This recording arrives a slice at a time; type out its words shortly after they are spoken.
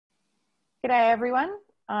G'day everyone,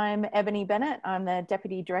 I'm Ebony Bennett. I'm the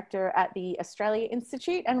Deputy Director at the Australia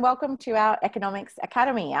Institute and welcome to our Economics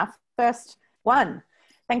Academy, our first one.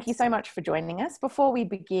 Thank you so much for joining us. Before we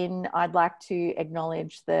begin, I'd like to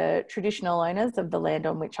acknowledge the traditional owners of the land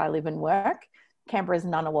on which I live and work. Canberra's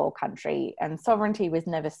Ngunnawal country and sovereignty was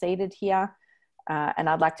never ceded here. And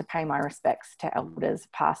I'd like to pay my respects to elders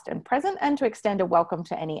past and present and to extend a welcome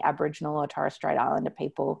to any Aboriginal or Torres Strait Islander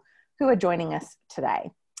people who are joining us today.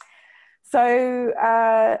 So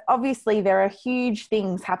obviously there are huge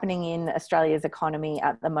things happening in Australia's economy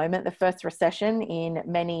at the moment, the first recession in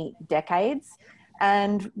many decades.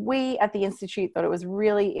 And we at the Institute thought it was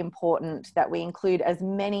really important that we include as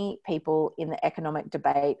many people in the economic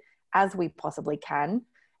debate as we possibly can.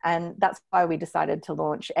 And that's why we decided to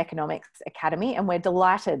launch Economics Academy. And we're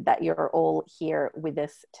delighted that you're all here with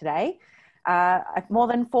us today. More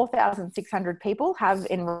than 4,600 people have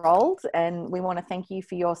enrolled, and we want to thank you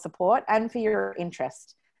for your support and for your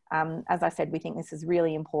interest. As I said, we think this is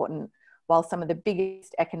really important while some of the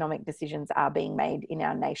biggest economic decisions are being made in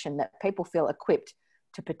our nation, that people feel equipped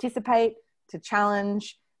to participate, to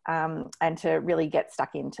challenge, and to really get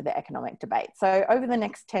stuck into the economic debate. So over the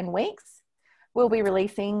next 10 weeks, we'll be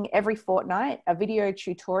releasing every fortnight a video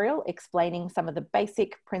tutorial explaining some of the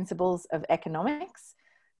basic principles of economics.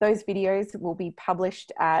 Those videos will be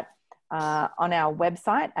published on our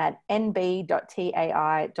website at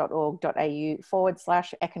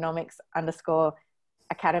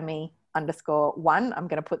nb.tai.org.au/economics_academy_1. I'm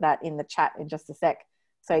going to put that in the chat in just a sec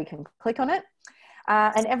so you can click on it.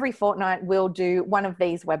 And every fortnight we'll do one of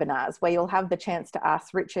these webinars where you'll have the chance to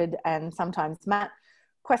ask Richard and sometimes Matt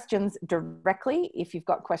questions directly if you've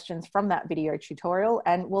got questions from that video tutorial.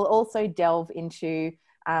 And we'll also delve into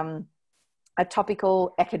a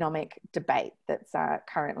topical economic debate that's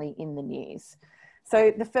currently in the news.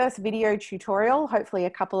 So the first video tutorial, hopefully a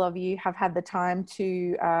couple of you have had the time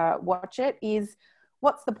to watch it, is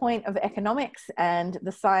what's the point of economics and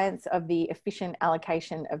the science of the efficient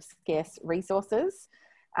allocation of scarce resources.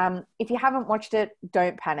 If you haven't watched it,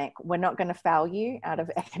 don't panic. We're not going to fail you out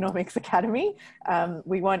of Economics Academy.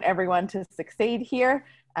 We want everyone to succeed here.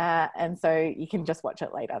 And so you can just watch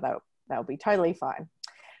it later. That'll be totally fine.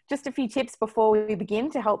 Just a few tips before we begin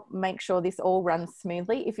to help make sure this all runs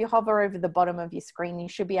smoothly. If you hover over the bottom of your screen, you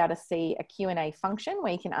should be able to see a Q&A function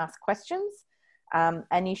where you can ask questions.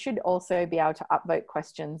 And you should also be able to upvote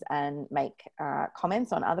questions and make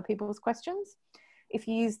comments on other people's questions. If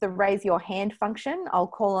you use the raise your hand function, I'll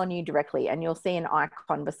call on you directly and you'll see an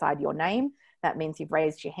icon beside your name. That means you've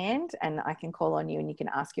raised your hand and I can call on you and you can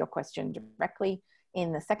ask your question directly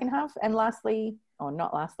in the second half. And lastly, or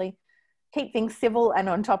not lastly, keep things civil and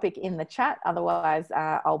on topic in the chat. Otherwise,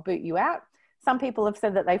 I'll boot you out. Some people have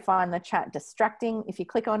said that they find the chat distracting. If you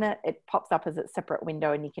click on it, it pops up as a separate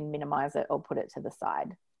window and you can minimize it or put it to the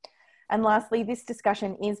side. And lastly, this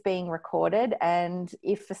discussion is being recorded. And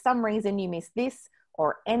if for some reason you miss this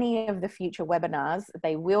or any of the future webinars,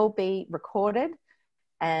 they will be recorded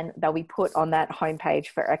and they'll be put on that homepage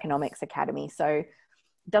for Economics Academy. So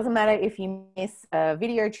it doesn't matter if you miss a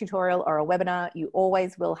video tutorial or a webinar, you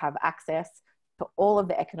always will have access to all of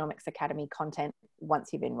the Economics Academy content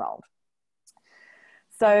once you've enrolled.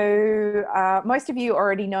 So most of you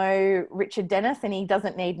already know Richard Dennis and he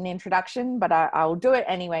doesn't need an introduction, but I'll do it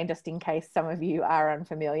anyway, just in case some of you are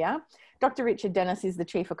unfamiliar. Dr. Richard Dennis is the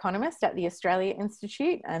Chief Economist at the Australia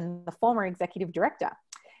Institute and the former Executive Director.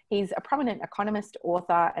 He's a prominent economist,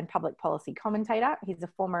 author and public policy commentator. He's a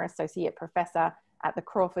former Associate Professor at the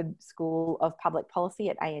Crawford School of Public Policy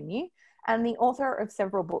at ANU and the author of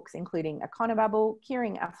several books, including Econobabble,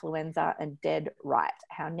 Curing Affluenza and Dead Right,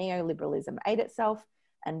 How Neoliberalism Ate Itself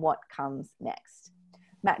and What Comes Next.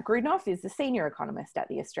 Matt Grudnoff is the Senior Economist at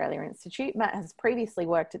the Australia Institute. Matt has previously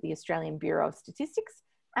worked at the Australian Bureau of Statistics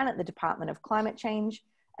and at the Department of Climate Change,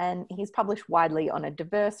 and he's published widely on a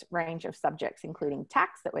diverse range of subjects, including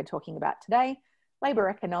tax that we're talking about today, labour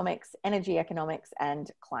economics, energy economics,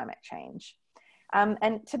 and climate change.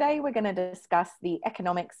 And today we're going to discuss the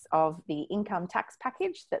economics of the income tax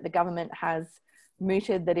package that the government has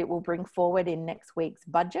mooted that it will bring forward in next week's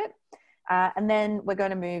budget. And then we're going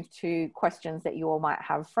to move to questions that you all might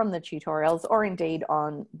have from the tutorials or indeed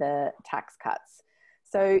on the tax cuts.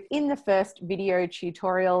 So in the first video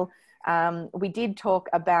tutorial, we did talk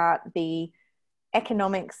about the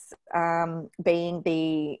economics being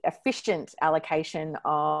the efficient allocation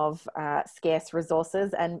of scarce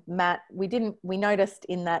resources. And Matt, we noticed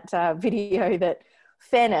in that video that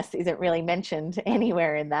fairness isn't really mentioned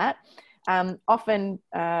anywhere in that. Often,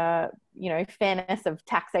 fairness of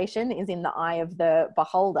taxation is in the eye of the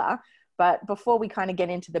beholder, But before we kind of get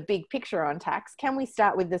into the big picture on tax, can we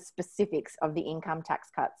start with the specifics of the income tax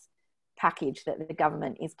cuts package that the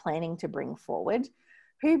government is planning to bring forward?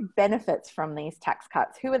 Who benefits from these tax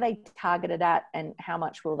cuts? Who are they targeted at, and how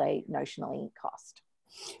much will they notionally cost?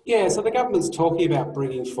 Yeah, so the government's talking about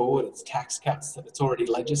bringing forward its tax cuts that it's already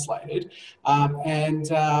legislated.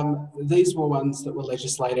 These were ones that were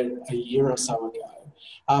legislated a year or so ago.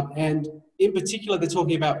 And in particular, they're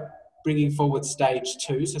talking about bringing forward stage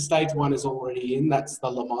two. So stage one is already in, that's the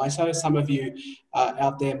LMITO. Some of you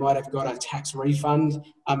out there might have got a tax refund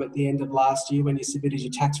at the end of last year when you submitted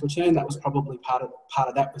your tax return. That was probably part of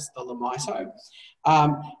that was the LMITO.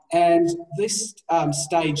 And this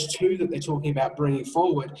stage two that they're talking about bringing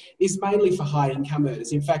forward is mainly for high income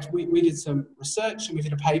earners. In fact, we did some research and we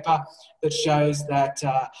did a paper that shows that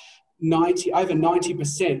over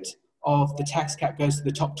 90% of the tax cut goes to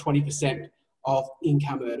the top 20% of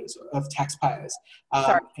income earners, of taxpayers.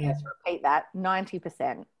 Sorry, just repeat that,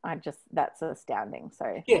 90%. That's astounding.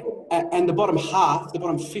 So yeah, and the bottom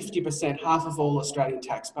 50%, half of all Australian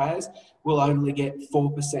taxpayers will only get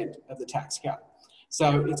 4% of the tax cut.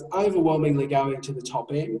 So it's overwhelmingly going to the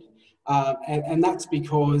top end. And that's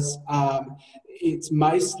because it's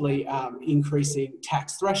mostly increasing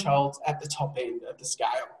tax thresholds at the top end of the scale.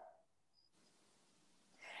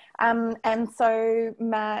 And so,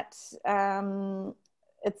 Matt,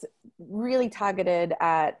 it's really targeted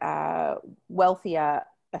at wealthier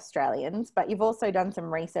Australians, but you've also done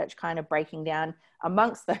some research kind of breaking down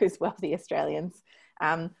amongst those wealthy Australians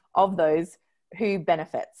of those who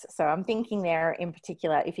benefits. So I'm thinking there in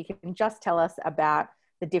particular, if you can just tell us about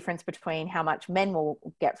the difference between how much men will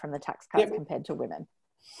get from the tax cuts compared to women.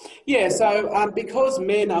 Yeah, so because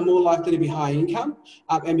men are more likely to be high income,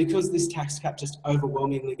 and because this tax cut just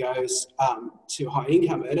overwhelmingly goes to high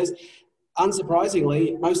income earners, unsurprisingly,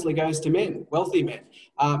 it mostly goes to men, wealthy men.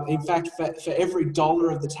 In fact, for every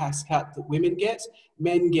dollar of the tax cut that women get,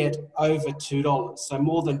 men get over $2. So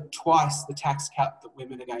more than twice the tax cut that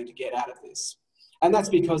women are going to get out of this. And that's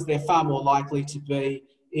because they're far more likely to be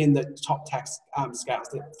in the top tax scales.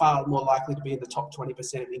 They're far more likely to be in the top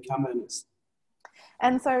 20% of income earners.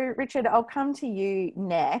 And so, Richard, I'll come to you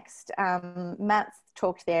next. Matt's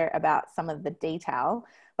talked there about some of the detail,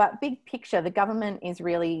 but big picture, the government is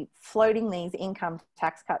really floating these income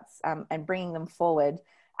tax cuts and bringing them forward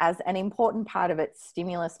as an important part of its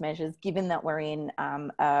stimulus measures, given that we're in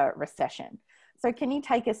a recession. So can you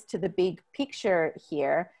take us to the big picture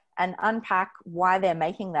here and unpack why they're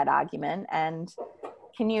making that argument? And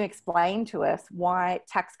can you explain to us why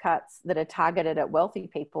tax cuts that are targeted at wealthy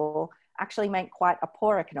people actually make quite a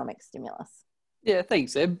poor economic stimulus? Yeah,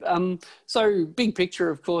 thanks, Eb. So big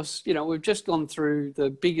picture, of course, you know, we've just gone through the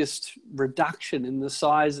biggest reduction in the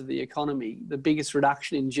size of the economy, the biggest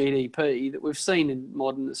reduction in GDP that we've seen in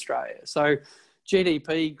modern Australia. So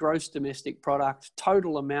GDP, gross domestic product,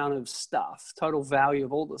 total amount of stuff, total value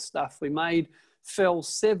of all the stuff we made fell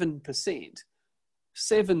 7%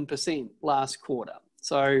 last quarter.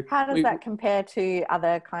 So how does that compare to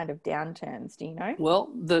other kind of downturns? Do you know? Well,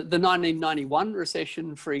 the 1991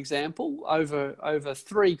 recession, for example, over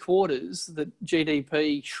 3 quarters, the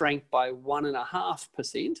GDP shrank by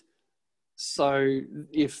 1.5%. So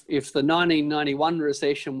if the 1991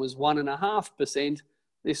 recession was 1.5%,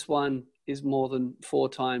 this one is more than 4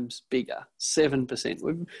 times bigger,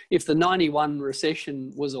 7%. If the 91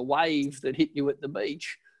 recession was a wave that hit you at the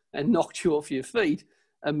beach and knocked you off your feet,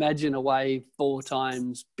 imagine a wave 4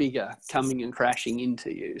 times bigger coming and crashing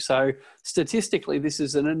into you. So statistically, this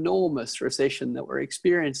is an enormous recession that we're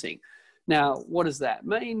experiencing. Now, what does that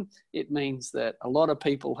mean? It means that a lot of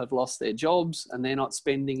people have lost their jobs and they're not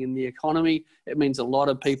spending in the economy. It means a lot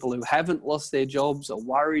of people who haven't lost their jobs are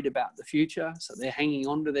worried about the future, so they're hanging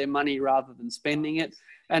on to their money rather than spending it.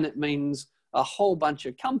 And it means a whole bunch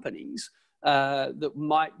of companies that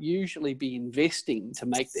might usually be investing to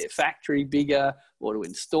make their factory bigger or to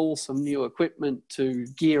install some new equipment to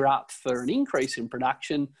gear up for an increase in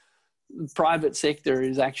production. The private sector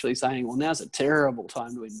is actually saying, well, now's a terrible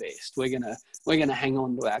time to invest. We're gonna hang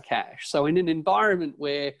on to our cash. So in an environment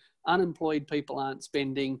where unemployed people aren't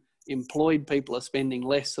spending, employed people are spending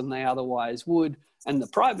less than they otherwise would, and the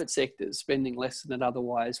private sector is spending less than it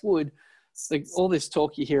otherwise would, all this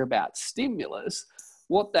talk you hear about stimulus,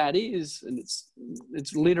 what that is, and it's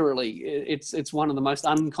literally, it's one of the most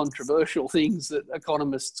uncontroversial things that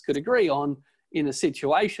economists could agree on. In a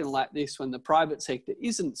situation like this, when the private sector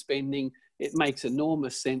isn't spending, it makes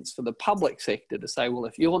enormous sense for the public sector to say, well,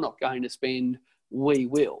 if you're not going to spend, we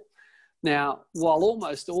will. Now, while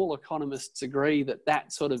almost all economists agree that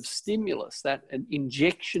that sort of stimulus, that an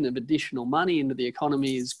injection of additional money into the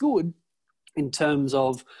economy is good, in terms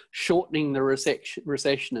of shortening the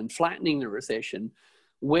recession and flattening the recession.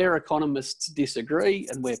 Where economists disagree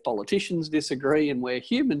and where politicians disagree and where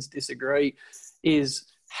humans disagree is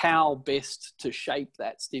how best to shape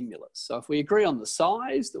that stimulus. So if we agree on the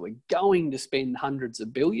size, that we're going to spend hundreds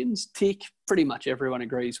of billions, tick, pretty much everyone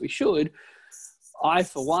agrees we should. I,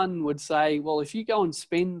 for one, would say, well, if you go and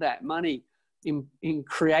spend that money in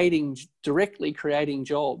directly creating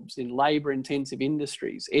jobs in labour-intensive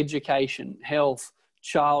industries, education, health,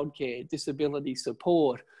 childcare, disability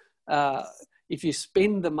support, if you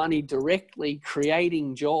spend the money directly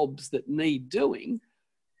creating jobs that need doing,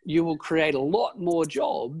 you will create a lot more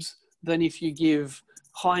jobs than if you give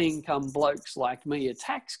high-income blokes like me a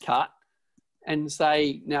tax cut and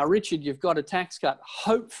say, now, Richard, you've got a tax cut.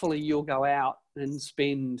 Hopefully you'll go out and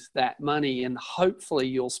spend that money, and hopefully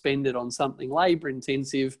you'll spend it on something labour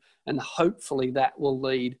intensive, and hopefully that will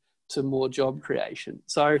lead to more job creation.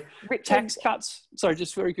 So Richard, tax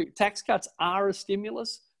cuts are a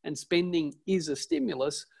stimulus and spending is a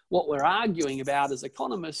stimulus. What we're arguing about as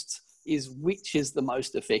economists is which is the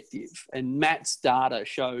most effective. And Matt's data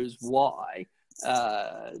shows why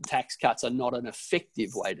tax cuts are not an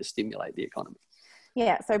effective way to stimulate the economy.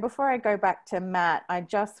 Yeah, so before I go back to Matt, I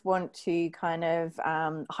just want to kind of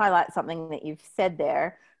highlight something that you've said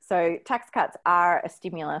there. So tax cuts are a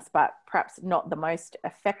stimulus, but perhaps not the most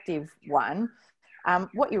effective one.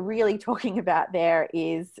 What you're really talking about there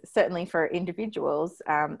is certainly for individuals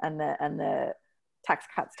and the tax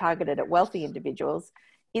cuts targeted at wealthy individuals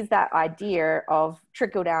is that idea of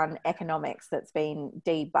trickle-down economics that's been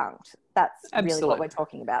debunked. That's Absolutely. Really what we're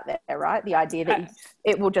talking about there, right? The idea that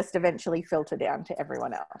it will just eventually filter down to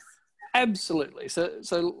everyone else. Absolutely. So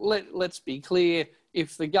let's be clear.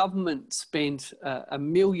 If the government spent $1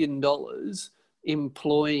 million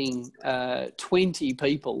employing 20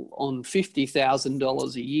 people on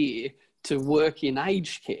 $50,000 a year to work in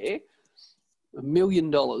aged care, $1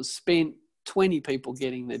 million spent, 20 people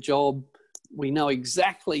getting the job, we know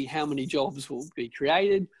exactly how many jobs will be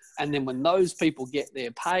created. And then when those people get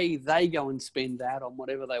their pay, they go and spend that on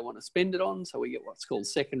whatever they want to spend it on. So we get what's called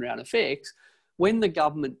second round effects. When the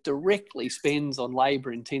government directly spends on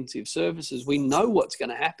labour intensive services, we know what's going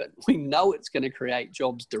to happen. We know it's going to create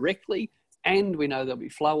jobs directly, and we know there'll be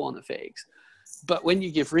flow on effects. But when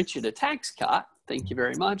you give Richard a tax cut, thank you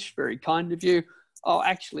very much, very kind of you. Oh,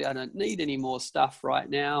 actually, I don't need any more stuff right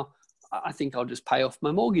now. I think I'll just pay off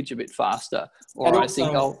my mortgage a bit faster. Or and I also,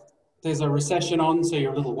 think I'll... There's a recession on, so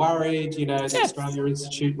you're a little worried. You know, the Australia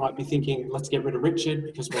Institute might be thinking, let's get rid of Richard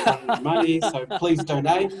because we're running out of money, so please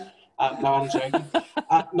donate. No, only joking.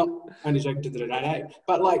 Not only joking to the donate.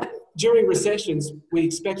 But like during recessions, we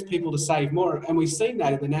expect people to save more. And we've seen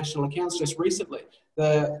that in the national accounts just recently.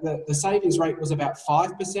 The savings rate was about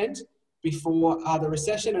 5% before the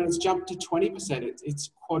recession, and it's jumped to 20%. It's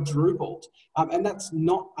quadrupled. And that's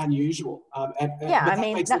not unusual. That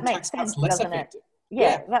makes sense, doesn't it?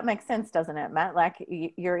 Yeah, that makes sense, doesn't it, Matt? Like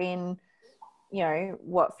you're in,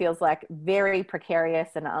 what feels like very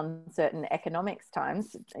precarious and uncertain economics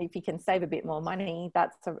times. If you can save a bit more money,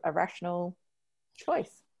 that's a rational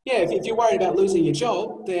choice. Yeah, if you're worried about losing your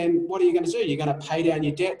job, then what are you going to do? You're going to pay down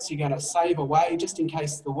your debts, you're going to save away just in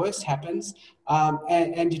case the worst happens,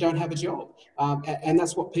 and you don't have a job. And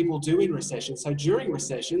that's what people do in recessions. So during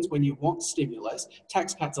recessions, when you want stimulus,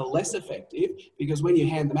 tax cuts are less effective because when you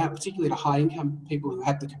hand them out, particularly to high-income people who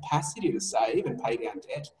have the capacity to save and pay down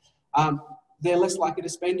debt, they're less likely to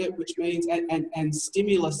spend it, which means, and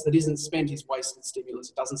stimulus that isn't spent is wasted stimulus.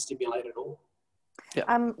 It doesn't stimulate at all.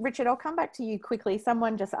 Yeah. Richard, I'll come back to you quickly.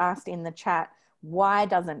 Someone just asked in the chat, why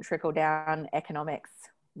doesn't trickle-down economics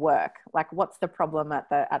work? Like, what's the problem at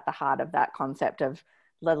the heart of that concept of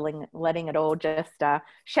letting it all just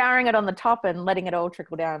showering it on the top and letting it all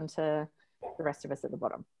trickle down to the rest of us at the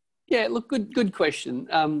bottom? Yeah, look, good question.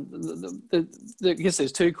 I guess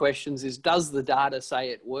there's two questions: is does the data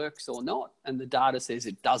say it works or not? And the data says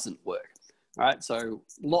it doesn't work. All right, so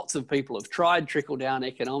lots of people have tried trickle-down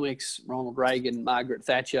economics. Ronald Reagan, Margaret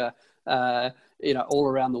Thatcher, all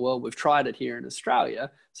around the world. We've tried it here in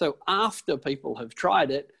Australia. So after people have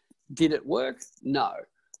tried it, did it work? No.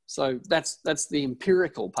 So that's the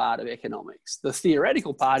empirical part of economics. The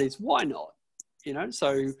theoretical part is why not?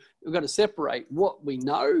 So we've got to separate what we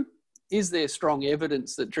know. Is there strong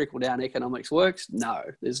evidence that trickle-down economics works? No.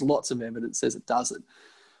 There's lots of evidence that says it doesn't.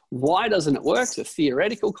 Why doesn't it work? It's a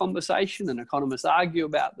theoretical conversation, and economists argue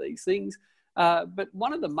about these things. But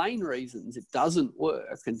one of the main reasons it doesn't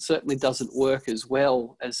work, and certainly doesn't work as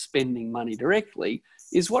well as spending money directly,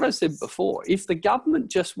 is what I said before. If the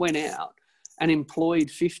government just went out and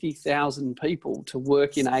employed 50,000 people to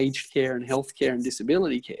work in aged care and healthcare and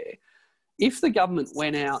disability care, if the government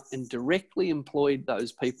went out and directly employed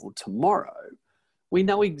those people tomorrow, we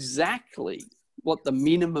know exactly what the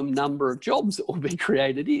minimum number of jobs that will be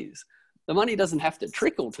created is. The money doesn't have to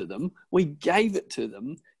trickle to them. We gave it to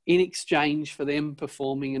them in exchange for them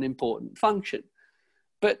performing an important function.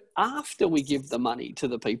 But after we give the money to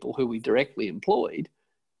the people who we directly employed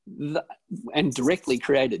and directly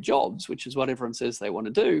created jobs, which is what everyone says they want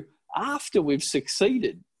to do, after we've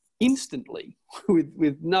succeeded instantly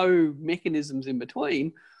with no mechanisms in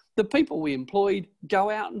between, the people we employed go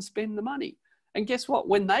out and spend the money. And guess what?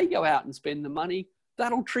 When they go out and spend the money,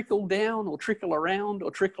 that'll trickle down or trickle around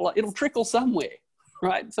or it'll trickle somewhere,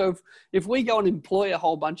 right? So if we go and employ a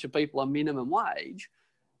whole bunch of people on minimum wage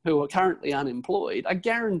who are currently unemployed, I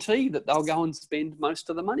guarantee that they'll go and spend most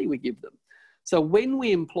of the money we give them. So when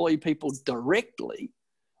we employ people directly,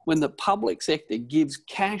 when the public sector gives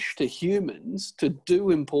cash to humans to do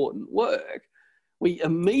important work, we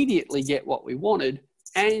immediately get what we wanted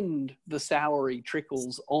and the salary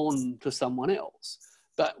trickles on to someone else.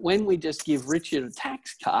 But when we just give Richard a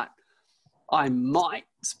tax cut, I might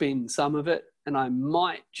spend some of it and I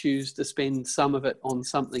might choose to spend some of it on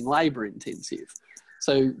something labour intensive.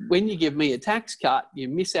 So when you give me a tax cut, you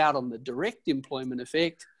miss out on the direct employment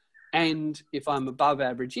effect. And if I'm above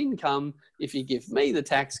average income, if you give me the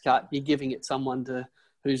tax cut, you're giving it someone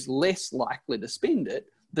who's less likely to spend it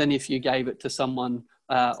than if you gave it to someone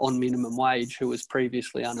on minimum wage who was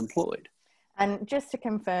previously unemployed. And just to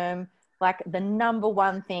confirm, like the number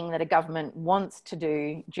one thing that a government wants to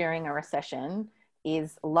do during a recession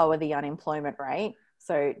is lower the unemployment rate.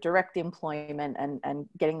 So direct employment and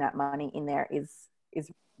getting that money in there is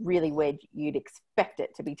really where you'd expect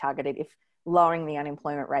it to be targeted if lowering the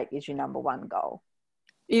unemployment rate is your number one goal.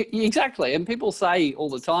 Exactly. And people say all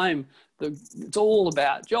the time that it's all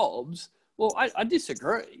about jobs. Well, I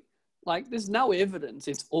disagree. Like, there's no evidence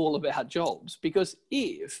it's all about jobs, because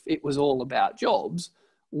if it was all about jobs,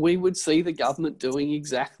 we would see the government doing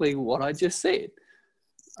exactly what I just said.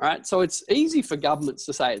 All right. So it's easy for governments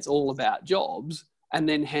to say it's all about jobs and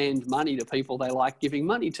then hand money to people they like giving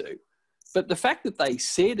money to. But the fact that they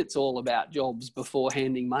said it's all about jobs before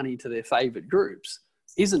handing money to their favourite groups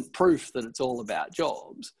isn't proof that it's all about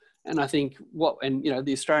jobs. And I think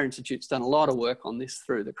the Australian Institute's done a lot of work on this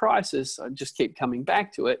through the crisis. I just keep coming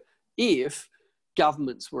back to it. If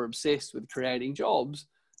governments were obsessed with creating jobs,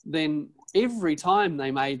 then every time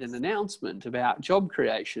they made an announcement about job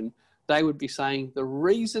creation, they would be saying the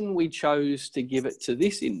reason we chose to give it to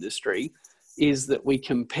this industry is that we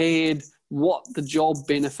compared what the job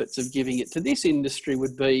benefits of giving it to this industry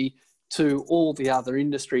would be to all the other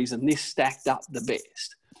industries, and this stacked up the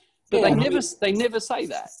best. But they never say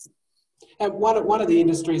that. And one of the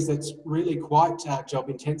industries that's really quite job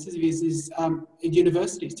intensive is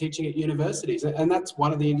universities, teaching at universities. And that's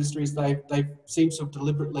one of the industries they seem to have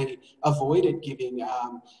deliberately avoided giving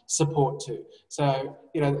support to. So,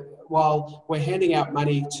 while we're handing out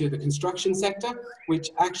money to the construction sector, which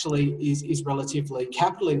actually is relatively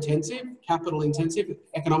capital intensive,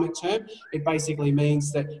 economic term, it basically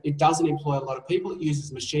means that it doesn't employ a lot of people. It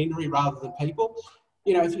uses machinery rather than people.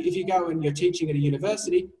 If you go and you're teaching at a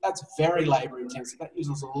university, that's very labour intensive. That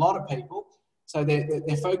uses a lot of people. So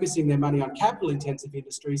they're focusing their money on capital intensive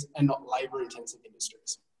industries and not labour intensive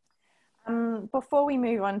industries. Before we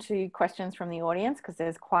move on to questions from the audience, because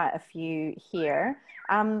there's quite a few here,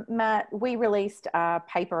 Matt, we released a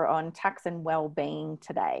paper on tax and wellbeing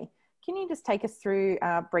today. Can you just take us through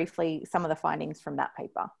briefly some of the findings from that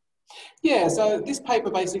paper? Yeah, so this paper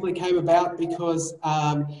basically came about because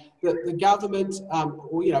the government,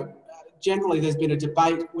 generally there's been a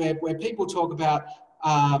debate where people talk about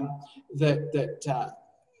that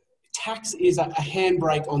tax is a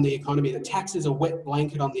handbrake on the economy, that tax is a wet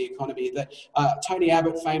blanket on the economy, that Tony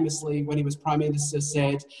Abbott famously, when he was Prime Minister,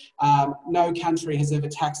 said, no country has ever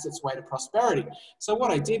taxed its way to prosperity. So what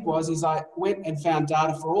I did is I went and found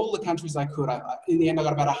data for all the countries I could. In the end, I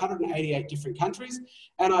got about 188 different countries,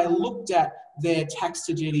 and I looked at their tax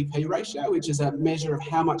to GDP ratio, which is a measure of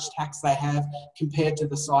how much tax they have compared to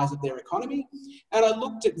the size of their economy. And I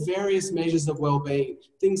looked at various measures of well-being,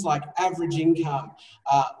 things like average income,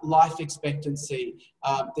 life expectancy.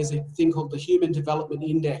 There's a thing called the Human Development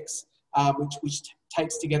Index, which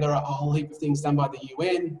takes together a whole heap of things done by the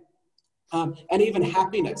UN, and even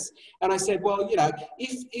happiness. And I said, well,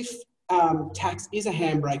 if tax is a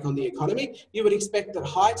handbrake on the economy, you would expect that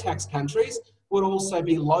high tax countries would also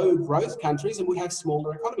be low growth countries and would have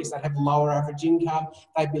smaller economies. They'd have lower average income,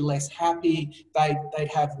 they'd be less happy, they'd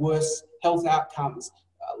have worse health outcomes,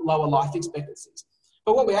 lower life expectancies.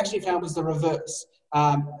 But what we actually found was the reverse.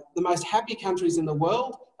 The most happy countries in the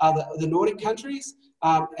world are the Nordic countries.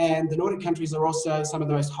 And the Nordic countries are also some of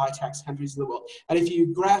the most high-tax countries in the world. And if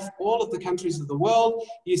you graph all of the countries of the world,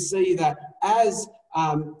 you see that as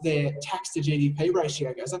their tax to GDP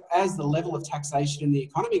ratio goes up, as the level of taxation in the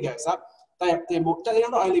economy goes up, they're not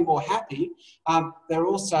only more happy, they're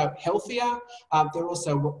also healthier, they're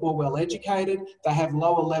also more well-educated, they have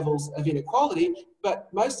lower levels of inequality,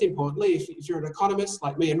 but most importantly, if you're an economist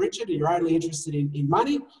like me and Richard, and you're only interested in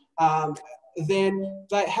money, then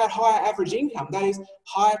they had higher average income. That is,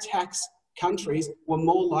 higher tax countries were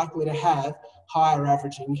more likely to have higher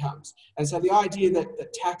average incomes. And so the idea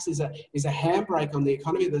that tax is a handbrake on the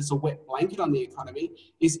economy, that it's a wet blanket on the economy,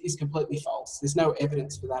 is completely false. There's no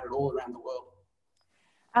evidence for that at all around the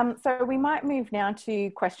world. So we might move now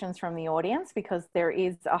to questions from the audience, because there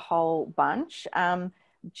is a whole bunch.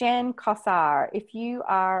 Jan Kossar, if you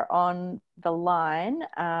are on the line,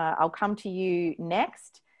 I'll come to you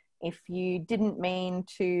next. If you didn't mean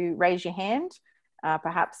to raise your hand,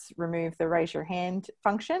 perhaps remove the raise your hand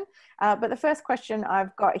function. But the first question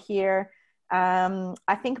I've got here,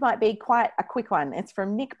 I think might be quite a quick one. It's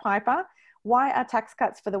from Nick Piper. Why are tax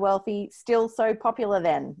cuts for the wealthy still so popular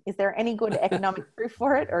then? Is there any good economic proof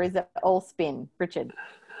for it, or is it all spin? Richard?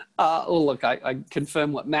 Well, look, I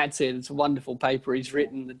confirm what Matt said. It's a wonderful paper he's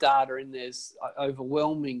written. The data in there's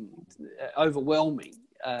overwhelming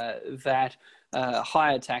that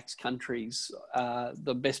higher tax countries have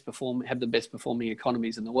the best performing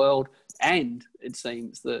economies in the world, and it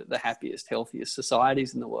seems the happiest, healthiest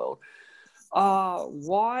societies in the world.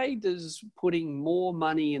 Why does putting more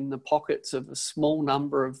money in the pockets of a small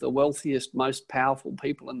number of the wealthiest, most powerful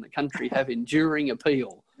people in the country have enduring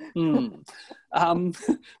appeal?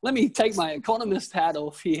 Let me take my economist hat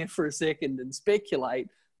off here for a second and speculate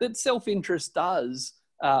that self-interest does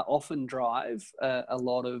often drive a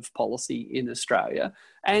lot of policy in Australia.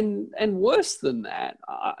 And worse than that,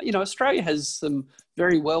 Australia has some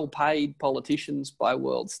very well-paid politicians by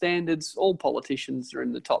world standards. All politicians are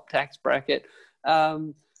in the top tax bracket.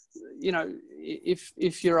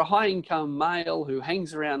 If you're a high-income male who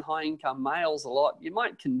hangs around high-income males a lot, you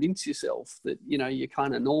might convince yourself that, you're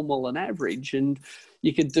kind of normal and average and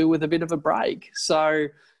you could do with a bit of a break. So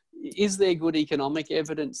is there good economic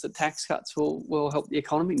evidence that tax cuts will help the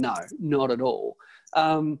economy? No, not at all.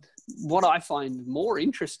 What I find more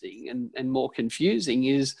interesting and more confusing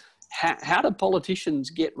is how do politicians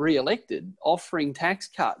get re-elected offering tax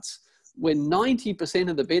cuts when 90%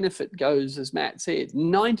 of the benefit goes, as Matt said,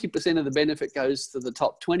 90% of the benefit goes to the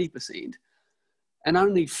top 20% and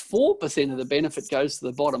only 4% of the benefit goes to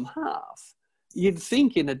the bottom half? You'd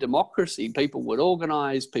think in a democracy, people would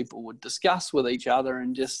organise, people would discuss with each other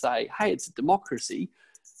and just say, hey, it's a democracy.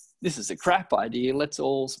 This is a crap idea. Let's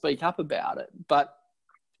all speak up about it. But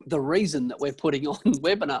the reason that we're putting on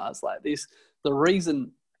webinars like this, the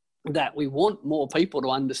reason that we want more people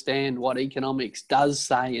to understand what economics does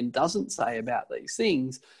say and doesn't say about these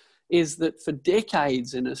things is that for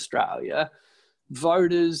decades in Australia,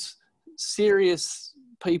 voters, serious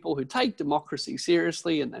people who take democracy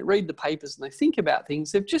seriously and they read the papers and they think about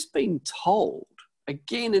things, they've just been told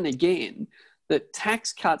again and again that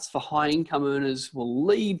tax cuts for high income earners will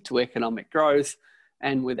lead to economic growth,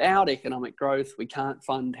 and without economic growth, we can't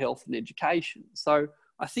fund health and education. So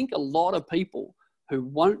I think a lot of people who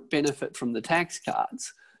won't benefit from the tax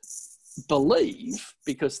cuts believe,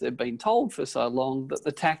 because they've been told for so long, that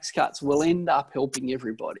the tax cuts will end up helping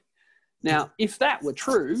everybody. Now, if that were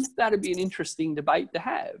true, that'd be an interesting debate to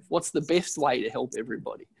have. What's the best way to help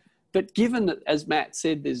everybody? But given that, as Matt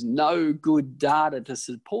said, there's no good data to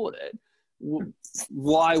support it,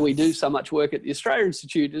 why we do so much work at the Australia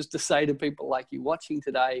Institute is to say to people like you watching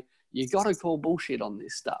today, you got to call bullshit on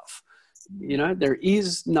this stuff. There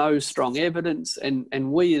is no strong evidence,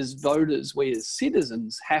 and we as voters, we as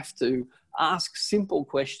citizens have to ask simple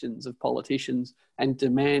questions of politicians and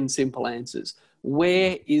demand simple answers.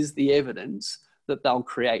 Where is the evidence that they'll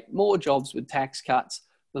create more jobs with tax cuts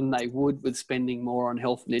than they would with spending more on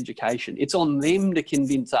health and education? It's on them to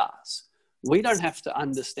convince us. We don't have to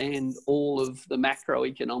understand all of the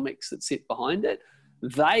macroeconomics that sit behind it.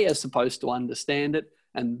 They are supposed to understand it,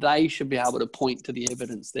 and they should be able to point to the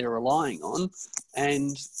evidence they're relying on.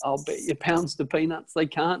 And I'll bet you pounds to peanuts they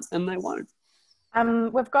can't and they won't.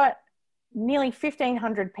 We've got nearly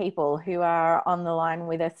 1,500 people who are on the line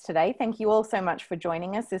with us today. Thank you all so much for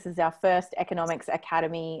joining us. This is our first Economics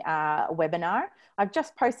Academy webinar. I've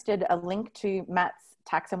just posted a link to Matt's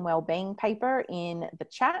tax and wellbeing paper in the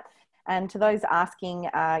chat. And to those asking,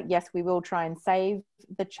 yes, we will try and save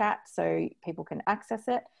the chat so people can access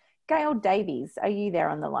it. Gail Davies, are you there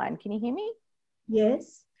on the line? Can you hear me?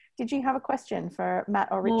 Yes. Did you have a question for Matt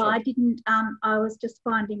or Richard? No, I didn't. I was just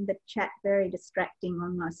finding the chat very distracting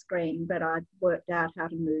on my screen, but I worked out how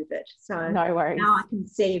to move it. So no worries. Now I can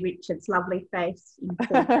see Richard's lovely face.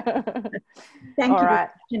 Thank All you. right.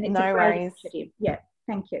 It's no worries. Initiative. Yeah,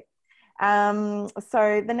 thank you.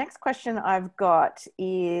 So the next question I've got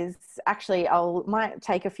is actually might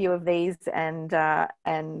take a few of these and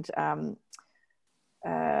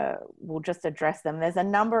we'll just address them. There's a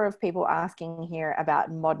number of people asking here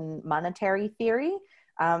about modern monetary theory.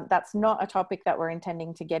 That's not a topic that we're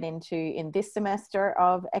intending to get into in this semester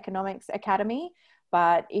of Economics Academy,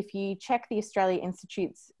 but if you check the Australia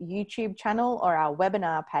Institute's YouTube channel or our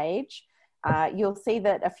webinar page, you'll see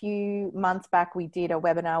that a few months back we did a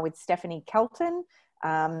webinar with Stephanie Kelton.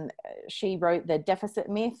 She wrote The Deficit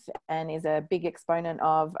Myth and is a big exponent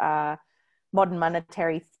of modern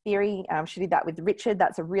monetary theory. She did that with Richard.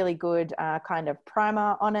 That's a really good kind of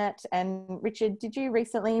primer on it. And Richard, did you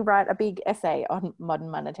recently write a big essay on modern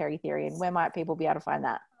monetary theory, and where might people be able to find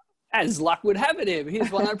that? As luck would have it, Em.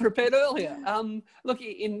 Here's one I prepared earlier. Look,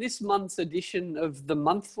 in this month's edition of the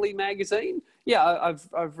Monthly magazine,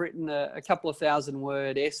 I've written a couple of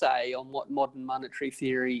 1,000-word essay on what modern monetary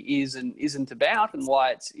theory is and isn't about, and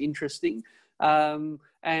why it's interesting.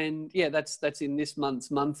 And yeah, that's in this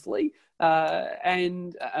month's Monthly.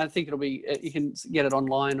 And I think it'll be, you can get it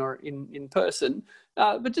online or in person.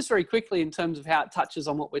 But just very quickly, in terms of how it touches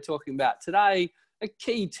on what we're talking about today, a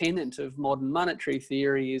key tenet of modern monetary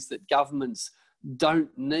theory is that governments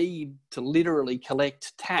don't need to literally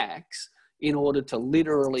collect tax in order to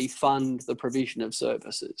literally fund the provision of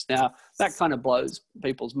services. Now, that kind of blows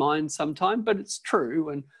people's minds sometimes, but it's true,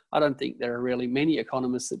 and I don't think there are really many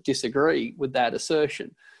economists that disagree with that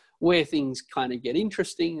assertion. Where things kind of get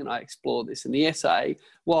interesting, and I explore this in the essay,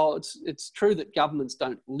 while it's true that governments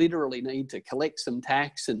don't literally need to collect some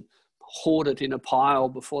tax and hoard it in a pile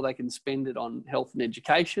before they can spend it on health and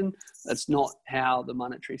education. That's not how the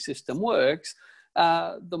monetary system works.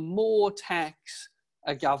 The more tax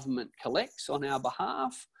a government collects on our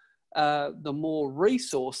behalf, the more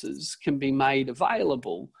resources can be made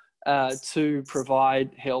available to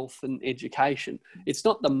provide health and education. It's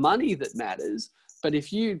not the money that matters, but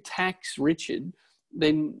if you tax Richard,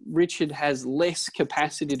 then Richard has less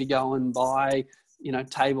capacity to go and buy,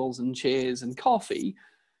 tables and chairs and coffee.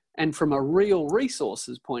 And from a real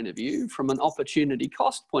resources point of view, from an opportunity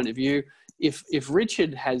cost point of view, if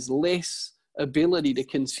Richard has less ability to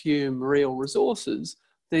consume real resources,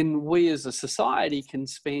 then we as a society can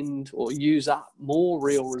spend or use up more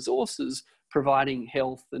real resources providing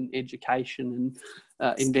health and education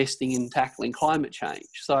and investing in tackling climate change.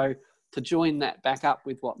 So to join that back up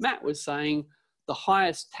with what Matt was saying, the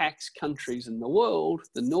highest tax countries in the world,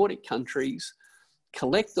 the Nordic countries,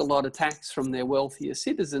 collect a lot of tax from their wealthier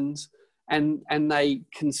citizens, and they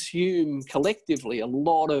consume collectively a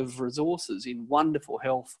lot of resources in wonderful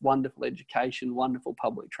health, wonderful education, wonderful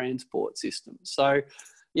public transport systems. So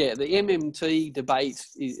yeah, the MMT debate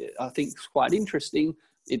I think is quite interesting.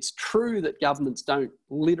 It's true that governments don't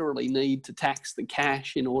literally need to tax the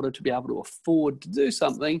cash in order to be able to afford to do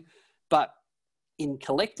something, but in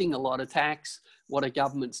collecting a lot of tax, what a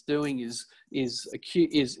government's doing is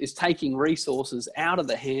taking resources out of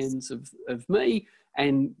the hands of me,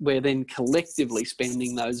 and we're then collectively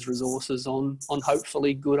spending those resources on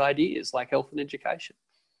hopefully good ideas like health and education.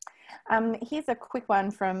 Here's a quick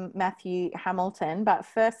one from Matthew Hamilton, but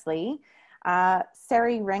firstly,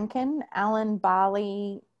 Seri Rankin, Alan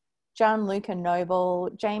Barley, Gianluca Noble,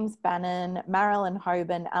 James Bannon, Marilyn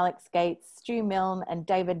Hoban, Alex Gates, Stu Milne, and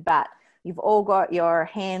David Batt. You've all got your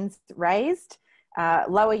hands raised.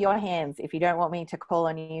 Lower your hands if you don't want me to call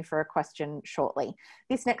on you for a question shortly.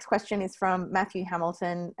 This next question is from Matthew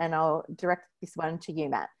Hamilton, and I'll direct this one to you,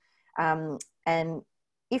 Matt. And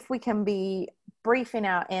if we can be brief in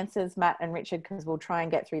our answers, Matt and Richard, because we'll try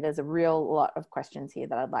and get through, there's a real lot of questions here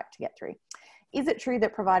that I'd like to get through. Is it true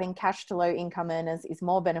that providing cash to low-income earners is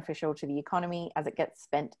more beneficial to the economy as it gets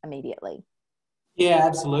spent immediately? Yeah,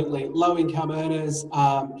 absolutely. Low-income earners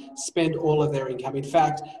spend all of their income. In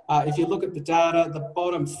fact, if you look at the data, the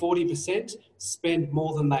bottom 40% spend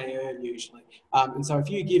more than they earn usually. And so if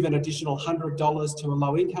you give an additional $100 to a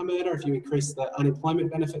low-income earner, if you increase the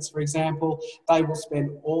unemployment benefits, for example, they will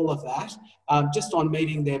spend all of that just on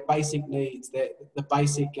meeting their basic needs, the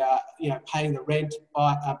basic, paying the rent,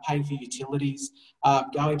 paying for utilities,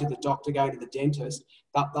 going to the doctor, going to the dentist.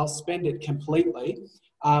 They'll spend it completely.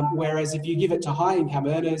 Whereas if you give it to high income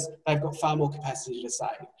earners, they've got far more capacity to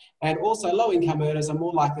save. And also low income earners are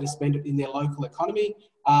more likely to spend it in their local economy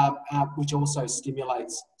which also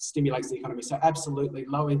stimulates the economy. So absolutely,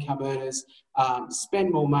 low-income earners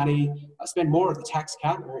spend more money, spend more of the tax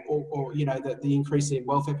cut, or you know, the increase in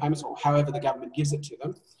welfare payments, or however the government gives it to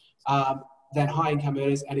them, than high-income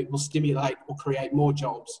earners, and it will stimulate or create more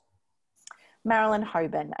jobs. Marilyn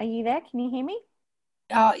Hoban, are you there? Can you hear me?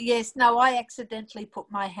 Yes, no, I accidentally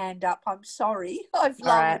put my hand up. I'm sorry. I've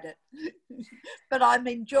lowered it. But I'm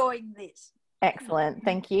enjoying this. Excellent.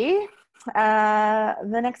 Thank you.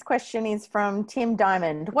 The next question is from Tim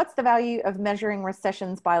Diamond. What's the value of measuring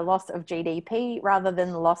recessions by loss of GDP rather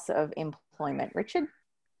than loss of employment? Richard?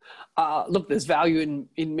 Look, there's value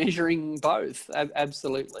in measuring both,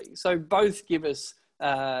 absolutely. So both give us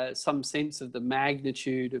some sense of the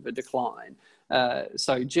magnitude of a decline.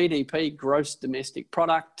 So GDP, gross domestic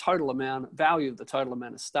product, total amount, value of the total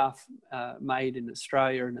amount of stuff made in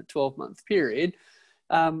Australia in a 12-month period.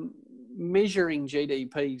 Measuring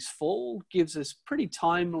GDP's fall gives us pretty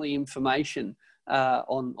timely information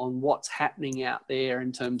on what's happening out there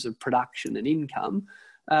in terms of production and income.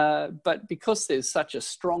 But because there's such a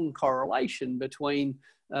strong correlation between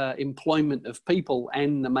employment of people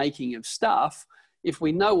and the making of stuff, if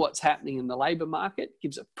we know what's happening in the labour market, it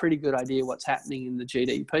gives a pretty good idea what's happening in the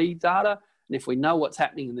GDP data. And if we know what's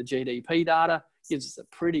happening in the GDP data, it gives us a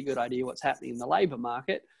pretty good idea what's happening in the labour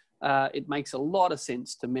market. It makes a lot of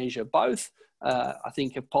sense to measure both. I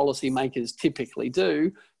think policymakers typically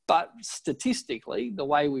do. But statistically, the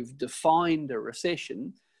way we've defined a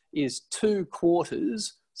recession is 2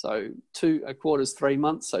 quarters. So a quarter's 3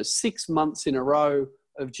 months. So 6 months in a row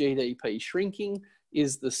of GDP shrinking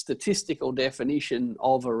is the statistical definition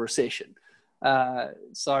of a recession.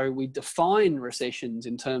 So we define recessions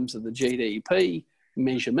in terms of the GDP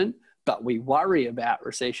measurement, but we worry about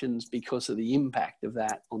recessions because of the impact of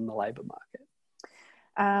that on the labour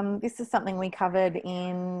market. This is something we covered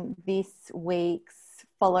in this week's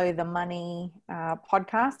Follow the Money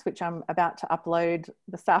podcast, which I'm about to upload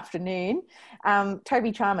this afternoon.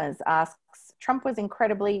 Toby Chalmers asks, Trump was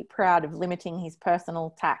incredibly proud of limiting his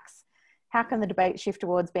personal tax. How can the debate shift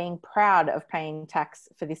towards being proud of paying tax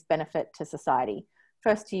for this benefit to society?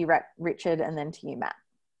 First to you, Richard, and then to you, Matt.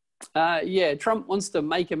 Yeah, Trump wants to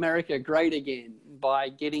make America great again by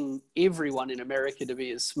getting everyone in America to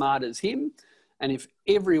be as smart as him. And if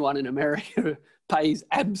everyone in America pays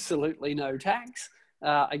absolutely no tax,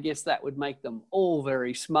 I guess that would make them all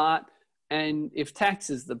very smart. And if tax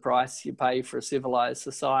is the price you pay for a civilized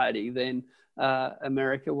society, then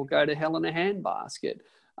America will go to hell in a handbasket.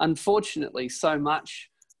 Unfortunately, so much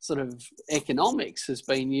sort of economics has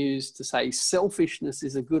been used to say selfishness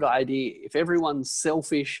is a good idea. If everyone's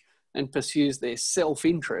selfish and pursues their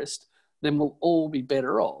self-interest, then we'll all be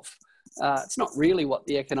better off. It's not really what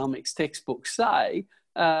the economics textbooks say,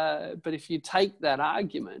 but if you take that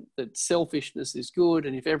argument that selfishness is good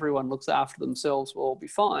and if everyone looks after themselves, we'll all be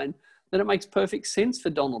fine, then it makes perfect sense for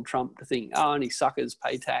Donald Trump to think, oh, only suckers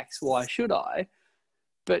pay tax, why should I?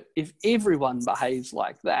 But if everyone behaves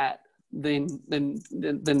like that, then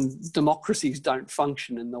democracies don't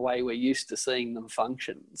function in the way we're used to seeing them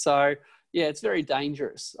function. So, yeah, it's very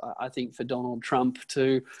dangerous, I think, for Donald Trump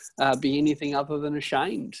to be anything other than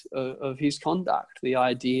ashamed of his conduct. The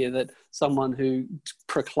idea that someone who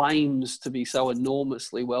proclaims to be so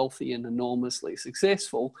enormously wealthy and enormously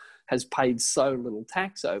successful has paid so little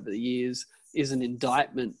tax over the years is an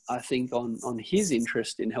indictment, I think, on his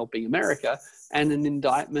interest in helping America and an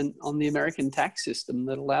indictment on the American tax system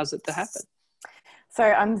that allows it to happen. So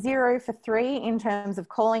I'm 0 for 3 in terms of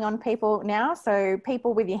calling on people now. So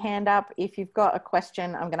people with your hand up, if you've got a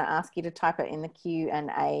question, I'm going to ask you to type it in the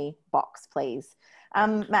Q&A box, please.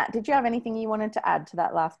 Matt, did you have anything you wanted to add to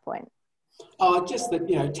that last point? Just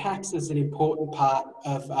that, tax is an important part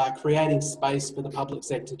of creating space for the public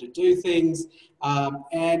sector to do things.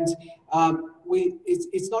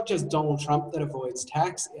 It's not just Donald Trump that avoids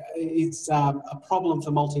tax. It's a problem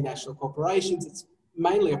for multinational corporations. It's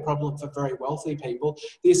mainly a problem for very wealthy people.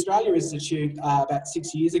 The Australia Institute about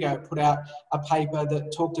 6 years ago put out a paper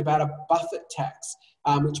that talked about a Buffett tax,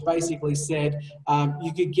 which basically said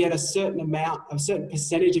you could get a certain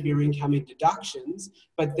percentage of your income in deductions,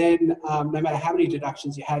 but then no matter how many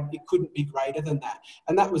deductions you had, it couldn't be greater than that.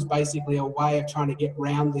 And that was basically a way of trying to get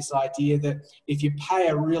around this idea that if you pay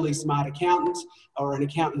a really smart accountant or an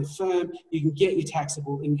accounting firm, you can get your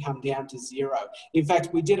taxable income down to 0. In fact,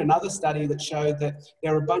 we did another study that showed that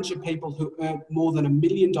there are a bunch of people who earn more than $1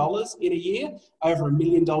 million in a year, over $1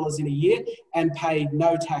 million in a year, and paid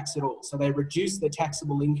no tax at all. So they reduced their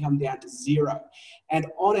taxable income down to 0. And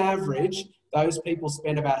on average, those people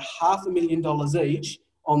spend about $500,000 each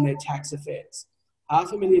on their tax affairs.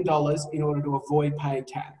 $500,000 in order to avoid paying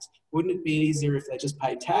tax. Wouldn't it be easier if they just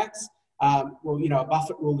paid tax? Well, you know, a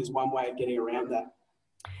Buffett rule is one way of getting around that.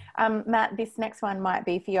 Matt, this next one might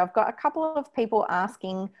be for you. I've got a couple of people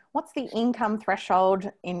asking, what's the income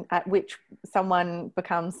threshold at which someone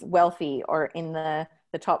becomes wealthy or in the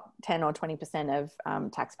top 10 or 20% of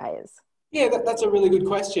taxpayers? Yeah, that's a really good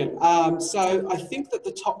question. So I think that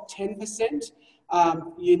the top 10%,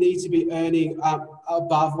 you need to be earning well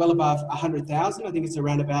above 100,000. I think it's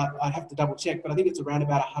around about, I'd have to double check, but I think it's around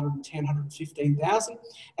about 110, 115,000.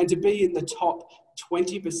 And to be in the top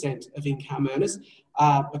 20% of income earners,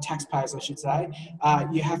 or taxpayers, I should say,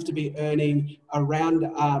 you have to be earning around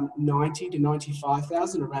 90 to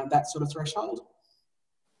 95,000, around that sort of threshold.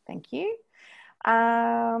 Thank you.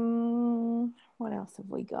 What else have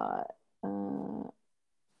we got? I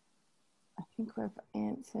think we've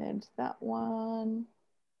answered that one.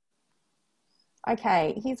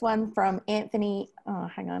 Okay, here's one from Anthony. Oh,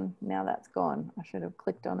 hang on. Now that's gone. I should have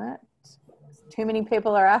clicked on it. Too many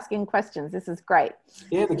people are asking questions. This is great.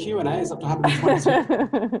 Yeah, the Q&A is up to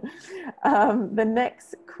 122. The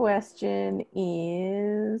next question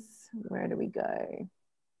is, where do we go?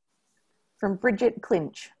 From Bridget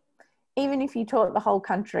Clinch. Even if you taught the whole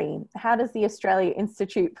country, how does the Australia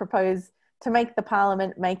Institute propose to make the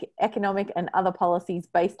Parliament make economic and other policies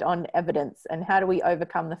based on evidence? And how do we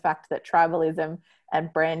overcome the fact that tribalism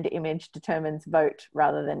and brand image determines vote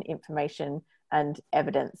rather than information and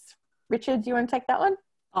evidence? Richard, do you want to take that one?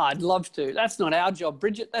 Oh, I'd love to. That's not our job,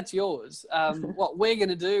 Bridget. That's yours. What we're going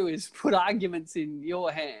to do is put arguments in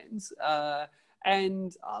your hands.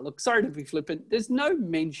 Look, sorry to be flippant. There's no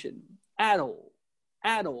mention at all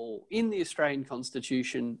in the Australian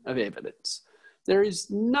Constitution of evidence. There is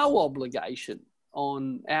no obligation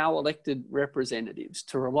on our elected representatives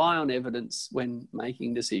to rely on evidence when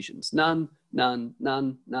making decisions. None.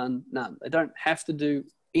 They don't have to do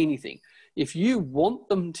anything. If you want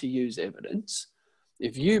them to use evidence,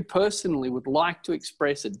 if you personally would like to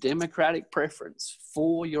express a democratic preference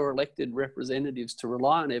for your elected representatives to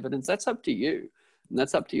rely on evidence, that's up to you. And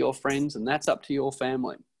that's up to your friends, and that's up to your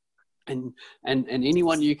family and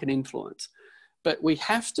anyone you can influence. But we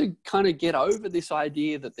have to kind of get over this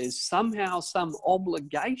idea that there's somehow some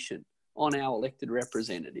obligation on our elected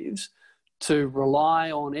representatives to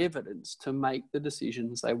rely on evidence to make the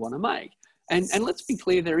decisions they want to make. And let's be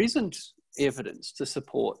clear, there isn't evidence to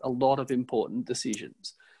support a lot of important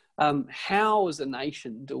decisions. How as a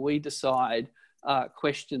nation do we decide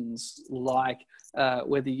questions like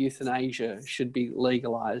whether euthanasia should be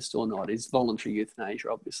legalised or not? Is voluntary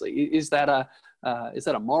euthanasia, obviously. Is that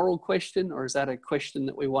a moral question, or is that a question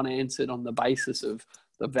that we want answered on the basis of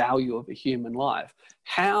the value of a human life?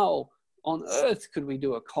 How on earth could we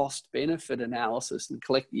do a cost-benefit analysis and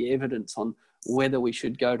collect the evidence on whether we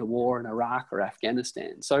should go to war in Iraq or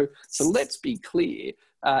Afghanistan? So let's be clear.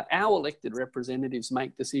 Our elected representatives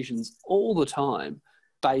make decisions all the time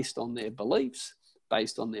based on their beliefs,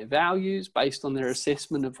 based on their values, based on their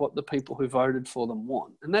assessment of what the people who voted for them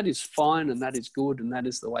want. And that is fine, and that is good, and that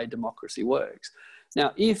is the way democracy works.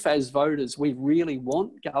 Now, if as voters we really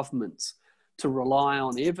want governments to rely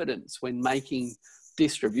on evidence when making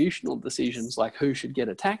distributional decisions like who should get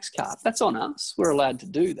a tax cut, that's on us. We're allowed to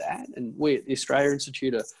do that. And we at the Australia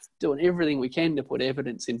Institute are doing everything we can to put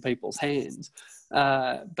evidence in people's hands.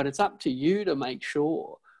 But it's up to you to make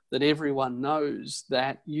sure that everyone knows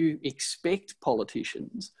that you expect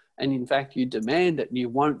politicians, and in fact you demand it, and you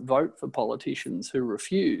won't vote for politicians who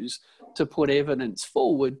refuse to put evidence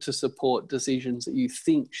forward to support decisions that you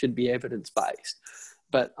think should be evidence-based.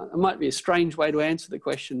 But it might be a strange way to answer the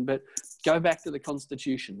question, but go back to the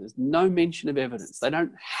Constitution. There's no mention of evidence. They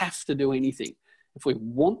don't have to do anything. If we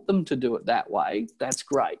want them to do it that way, that's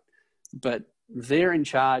great. But they're in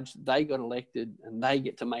charge, they got elected, and they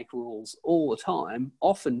get to make rules all the time,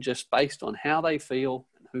 often just based on how they feel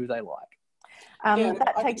and who they like.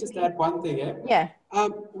 I could just add one thing. Yeah.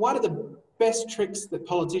 One of the best tricks that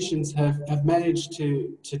politicians have managed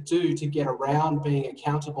to do to get around being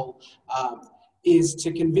accountable is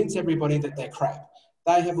to convince everybody that they're crap.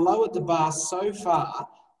 They have lowered the bar so far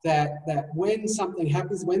that when something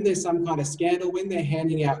happens, when there's some kind of scandal, when they're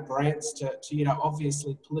handing out grants to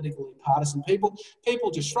obviously politically partisan people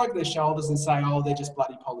just shrug their shoulders and say, oh, they're just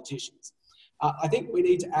bloody politicians. I think we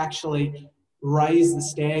need to actually raise the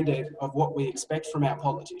standard of what we expect from our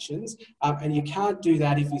politicians, and you can't do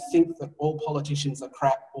that if you think that all politicians are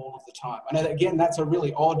crap all of the time. I know that, again, that's a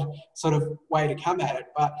really odd sort of way to come at it,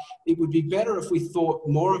 but it would be better if we thought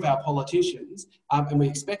more of our politicians and we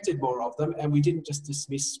expected more of them, and we didn't just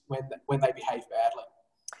dismiss when they behave badly.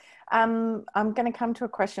 I'm going to come to a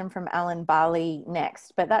question from Alan Barley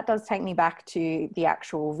next, but that does take me back to the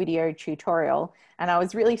actual video tutorial. And I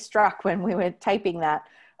was really struck when we were taping that,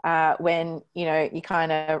 when, you know, you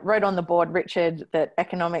kind of wrote on the board, Richard, that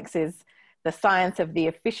economics is the science of the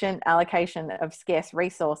efficient allocation of scarce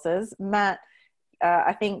resources. Matt,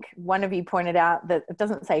 I think one of you pointed out that it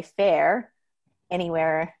doesn't say fair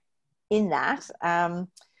anywhere in that.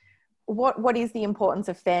 What is the importance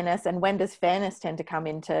of fairness, and when does fairness tend to come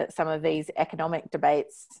into some of these economic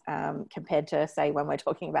debates compared to, say, when we're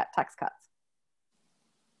talking about tax cuts?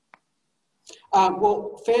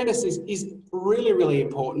 Well, fairness is really, really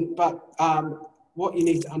important, but what you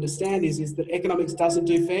need to understand is that economics doesn't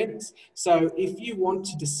do fairness. So if you want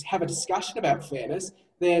to have a discussion about fairness,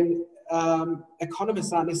 then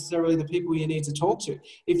economists aren't necessarily the people you need to talk to.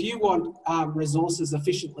 If you want resources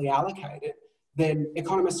efficiently allocated, then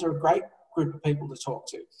economists are a great group of people to talk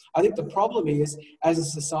to. I think the problem is, as a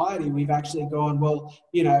society, we've actually gone, well,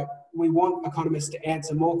 you know, we want economists to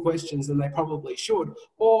answer more questions than they probably should,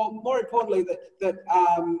 or more importantly, that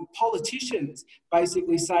politicians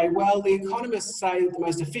basically say, well, the economists say that the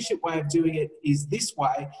most efficient way of doing it is this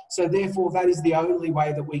way, so therefore that is the only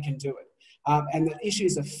way that we can do it. And the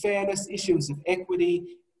issues of fairness, issues of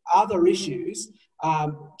equity, other issues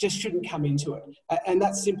just shouldn't come into it. And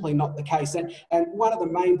that's simply not the case. And one of the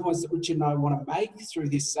main points that Richard and I want to make through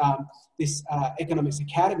this, Economics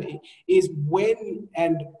Academy is when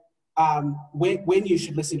you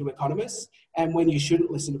should listen to economists and when you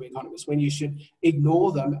shouldn't listen to economists, when you should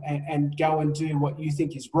ignore them and go and do what you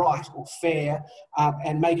think is right or fair,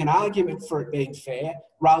 and make an argument for it being fair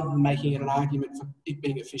rather than making an argument for it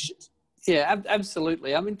being efficient. Yeah,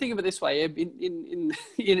 absolutely. I mean, think of it this way.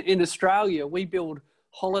 In Australia, we build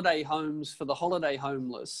holiday homes for the holiday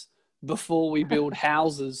homeless before we build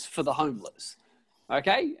houses for the homeless.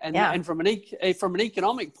 Okay? And from an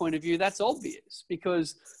economic point of view, that's obvious,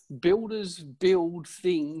 because builders build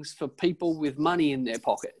things for people with money in their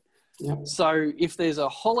pocket. Yep. So if there's a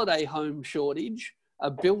holiday home shortage,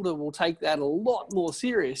 a builder will take that a lot more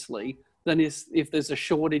seriously than if there's a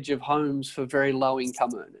shortage of homes for very low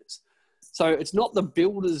income earners. So it's not the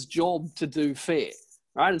builder's job to do fair,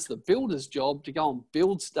 right? It's the builder's job to go and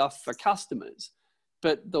build stuff for customers.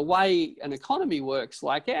 But the way an economy works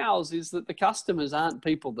like ours is that the customers aren't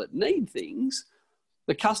people that need things.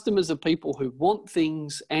 The customers are people who want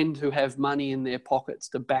things and who have money in their pockets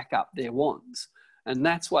to back up their wants. And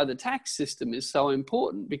that's why the tax system is so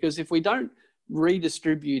important, because if we don't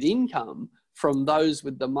redistribute income from those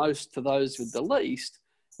with the most to those with the least,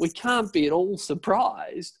 we can't be at all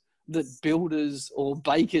surprised that builders or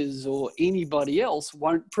bakers or anybody else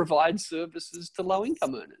won't provide services to low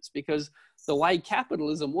income earners, because the way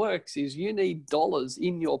capitalism works is you need dollars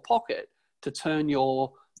in your pocket to turn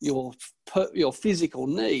your physical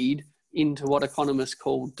need into what economists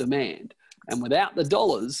call demand. And without the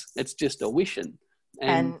dollars, it's just a wishing.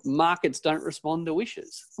 And markets don't respond to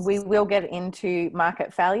wishes. We will get into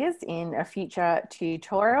market failures in a future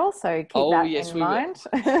tutorial, so keep that in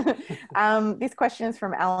mind. This question is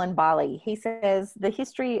from Alan Barley. He says, the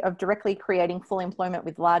history of directly creating full employment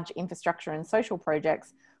with large infrastructure and social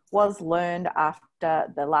projects was learned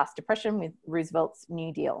after the last depression with Roosevelt's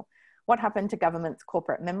New Deal. What happened to government's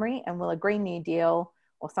corporate memory, and will a Green New Deal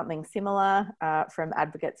or something similar from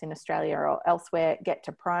advocates in Australia or elsewhere get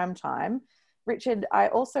to prime time? Richard, I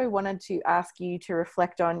also wanted to ask you to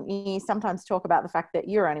reflect on, you sometimes talk about the fact that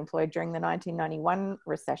you were unemployed during the 1991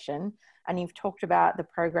 recession, and you've talked about the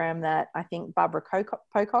program that I think Barbara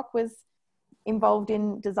Pocock was involved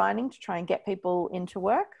in designing to try and get people into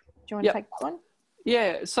work. Do you want to take that one?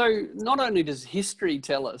 Yeah, so not only does history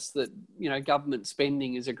tell us that, you know, government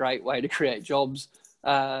spending is a great way to create jobs,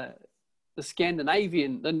 the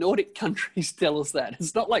Nordic countries tell us that.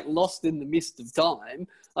 It's not like lost in the mist of time.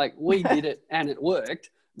 Like, we did it and it worked.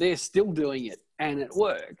 They're still doing it and it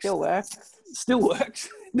works. Still works.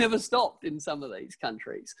 Never stopped in some of these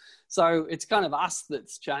countries. So it's kind of us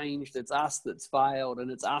that's changed. It's us that's failed, and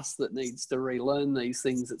it's us that needs to relearn these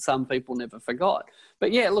things that some people never forgot.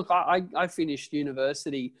 But yeah, look, I finished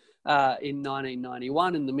university in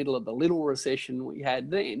 1991 in the middle of the little recession we had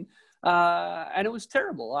then. And it was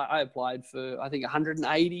terrible. I applied for, I think,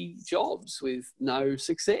 180 jobs with no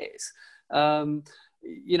success.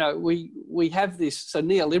 You know, we have this, so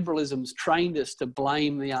neoliberalism's trained us to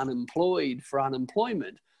blame the unemployed for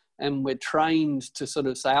unemployment. And we're trained to sort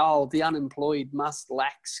of say, oh, the unemployed must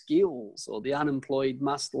lack skills, or the unemployed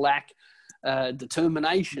must lack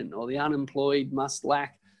determination, or the unemployed must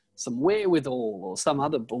lack some wherewithal, or some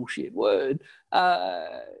other bullshit word.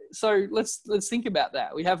 So let's think about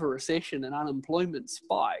that. We have a recession and unemployment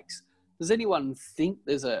spikes. Does anyone think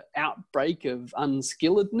there's an outbreak of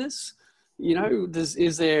unskilledness? You know,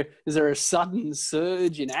 is there a sudden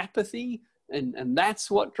surge in apathy, and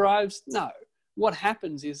that's what drives? No. What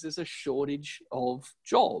happens is there's a shortage of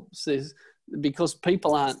jobs. Because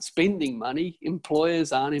people aren't spending money,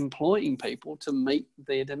 employers aren't employing people to meet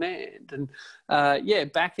their demand. And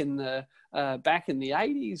back in the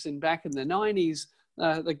 80s and back in the 90s,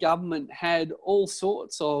 the government had all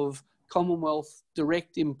sorts of Commonwealth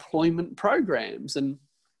direct employment programs. And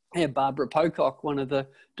Barbara Pocock, one of the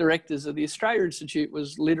directors of the Australia Institute,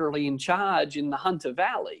 was literally in charge in the Hunter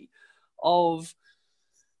Valley of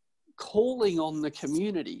calling on the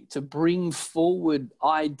community to bring forward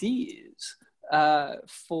ideas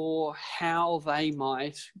for how they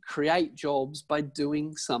might create jobs by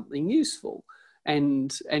doing something useful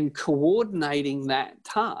and coordinating that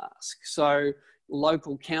task. So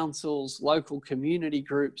local councils, local community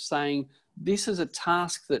groups saying, this is a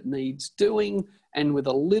task that needs doing, and with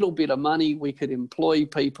a little bit of money we could employ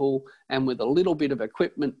people, and with a little bit of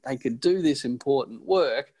equipment they could do this important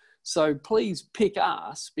work. So please pick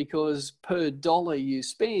us, because per dollar you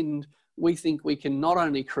spend, we think we can not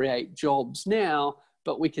only create jobs now,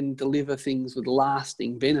 but we can deliver things with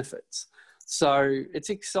lasting benefits. So it's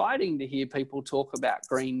exciting to hear people talk about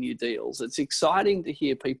Green New Deals. It's exciting to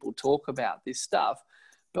hear people talk about this stuff,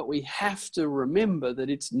 but we have to remember that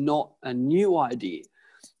it's not a new idea,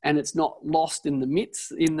 and it's not lost in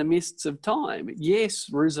the mists of time. Yes,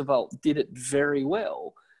 Roosevelt did it very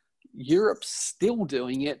well. Europe's still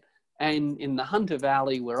doing it. And in the Hunter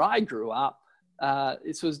Valley, where I grew up,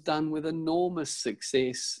 this was done with enormous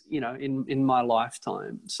success, you know, in my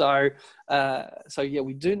lifetime. So yeah,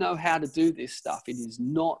 we do know how to do this stuff. It is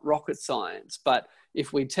not rocket science. But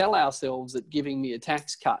if we tell ourselves that giving me a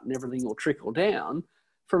tax cut and everything will trickle down,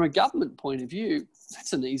 from a government point of view,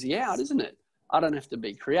 that's an easy out, isn't it? I don't have to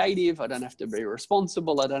be creative. I don't have to be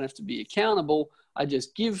responsible. I don't have to be accountable. I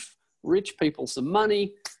just give rich people some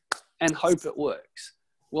money and hope it works.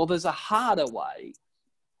 Well, there's a harder way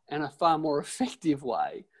and a far more effective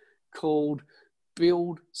way called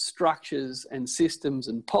build structures and systems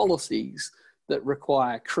and policies that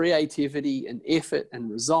require creativity and effort and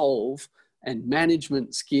resolve and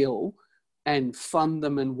management skill, and fund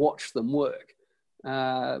them and watch them work.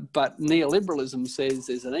 But neoliberalism says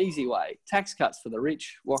there's an easy way. Tax cuts for the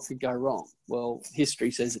rich, what could go wrong? Well,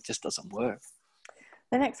 history says it just doesn't work.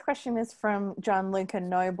 The next question is from John Luca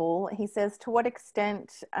Noble. He says, to what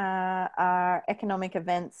extent are economic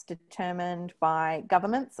events determined by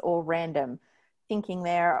governments or random? Thinking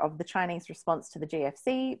there of the Chinese response to the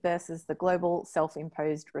GFC versus the global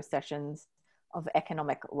self-imposed recessions of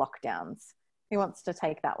economic lockdowns. Who wants to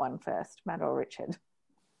take that one first, Matt or Richard?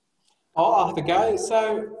 I'll have a go.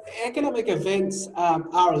 So economic events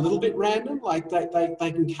are a little bit random, like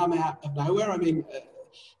they can come out of nowhere. I mean,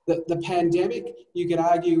 the pandemic, you could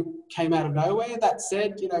argue, came out of nowhere. That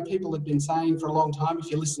said, you know, people have been saying for a long time,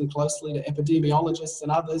 if you listen closely to epidemiologists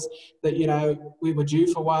and others, that, you know, we were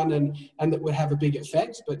due for one and that would have a big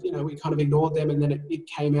effect. But, you know, we kind of ignored them, and then it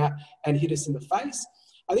came out and hit us in the face.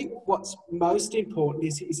 I think what's most important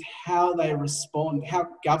is how they respond, how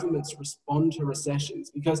governments respond to recessions,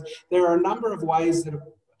 because there are a number of ways that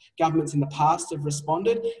governments in the past have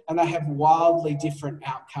responded, and they have wildly different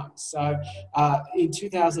outcomes. So in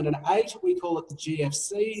 2008, we call it the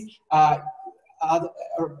GFC.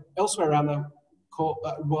 Elsewhere around the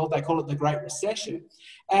world, they call it the Great Recession.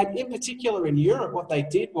 And in particular in Europe, what they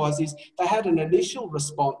did was they had an initial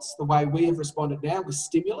response, the way we have responded now, with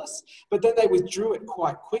stimulus, but then they withdrew it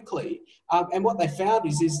quite quickly. And what they found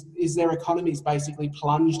is their economies basically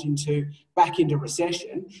plunged back into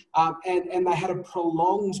recession. And they had a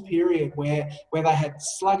prolonged period where they had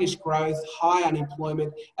sluggish growth, high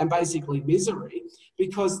unemployment, and basically misery,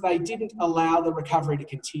 because they didn't allow the recovery to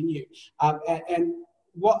continue. And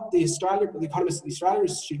what the economists at the Australia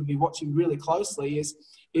Institute will be watching really closely is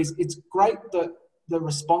it's great that the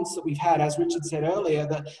response that we've had, as Richard said earlier,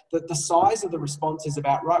 that the size of the response is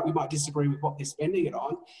about right. We might disagree with what they're spending it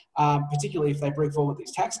on, particularly if they bring forward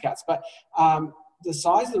these tax cuts, but the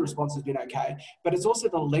size of the response has been okay, but it's also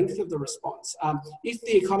the length of the response. If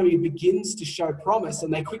the economy begins to show promise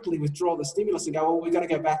and they quickly withdraw the stimulus and go, well, we're going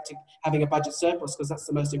to go back to having a budget surplus because that's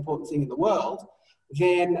the most important thing in the world,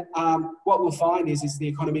 then what we'll find is the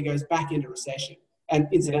economy goes back into recession. And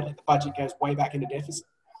incidentally, the budget goes way back into deficit.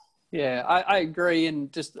 Yeah, I agree. And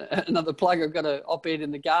just another plug, I've got an op-ed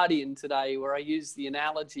in The Guardian today where I use the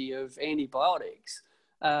analogy of antibiotics.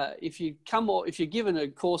 If you're given a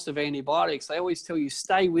course of antibiotics, they always tell you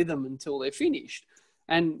stay with them until they're finished.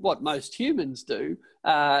 And what most humans do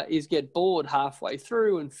is get bored halfway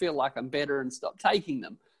through and feel like I'm better and stop taking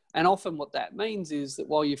them. And often what that means is that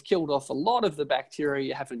while you've killed off a lot of the bacteria,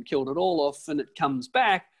 you haven't killed it all off, and it comes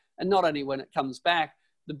back. And not only when it comes back,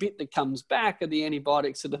 the bit that comes back are the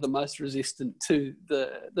antibiotics that are the most resistant to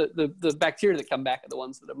the bacteria that come back are the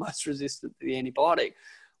ones that are most resistant to the antibiotic.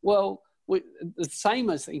 Well, the same,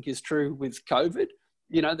 I think, is true with COVID.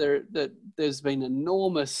 You know, there's been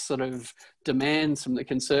enormous sort of demands from the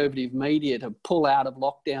conservative media to pull out of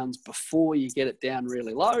lockdowns before you get it down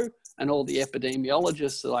really low. And all the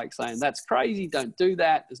epidemiologists are like saying, that's crazy, don't do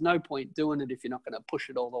that. There's no point doing it if you're not going to push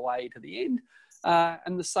it all the way to the end.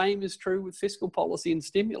 And the same is true with fiscal policy and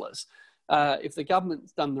stimulus. If the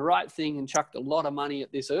government's done the right thing and chucked a lot of money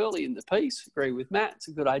at this early in the piece, agree with Matt, it's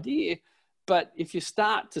a good idea. But if you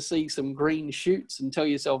start to see some green shoots and tell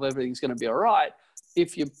yourself everything's going to be all right,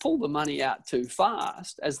 if you pull the money out too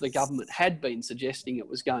fast, as the government had been suggesting it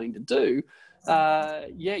was going to do,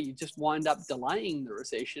 you just wind up delaying the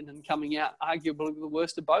recession and coming out arguably the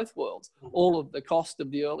worst of both worlds. All of the cost of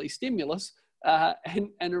the early stimulus and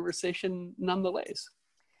a recession nonetheless.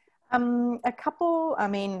 People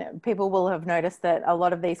will have noticed that a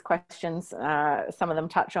lot of these questions, some of them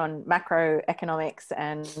touch on macroeconomics,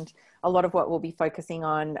 and a lot of what we'll be focusing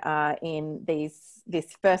on in this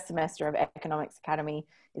first semester of Economics Academy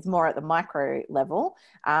is more at the micro level.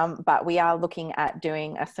 But we are looking at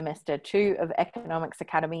doing a semester 2 of Economics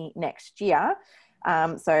Academy next year.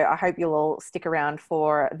 So I hope you'll all stick around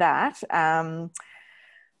for that.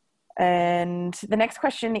 And the next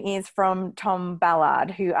question is from Tom Ballard,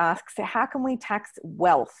 who asks, how can we tax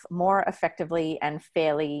wealth more effectively and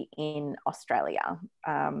fairly in Australia?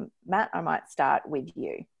 Matt, I might start with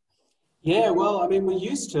you. Yeah, well, I mean, we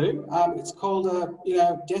used to. It's called,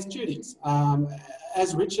 death duties.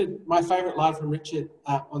 As Richard, my favourite line from Richard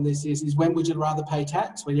on this is when would you rather pay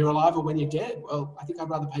tax, when you're alive or when you're dead? Well, I think I'd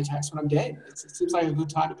rather pay tax when I'm dead. It seems like a good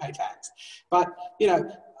time to pay tax. But,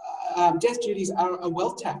 death duties are a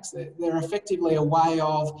wealth tax. They're effectively a way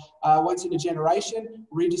of, once in a generation,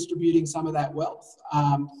 redistributing some of that wealth.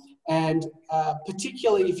 And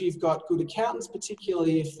particularly if you've got good accountants,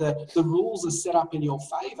 particularly if the rules are set up in your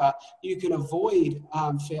favour, you can avoid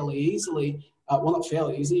fairly easily, not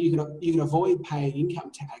fairly easily, you can avoid paying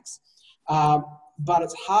income tax. But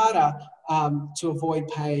it's harder to avoid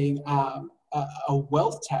paying a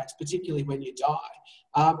wealth tax, particularly when you die.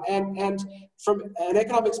 And from an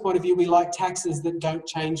economics point of view, we like taxes that don't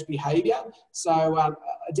change behaviour. So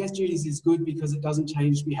death duties is good because it doesn't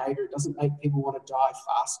change behaviour. It doesn't make people want to die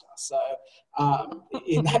faster. So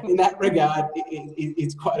in that regard,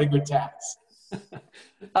 it's quite a good tax.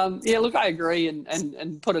 Look, I agree.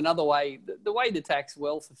 And put another way, the way to tax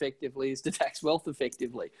wealth effectively is to tax wealth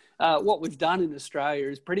effectively. What we've done in Australia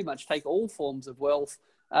is pretty much take all forms of wealth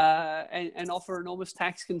and offer enormous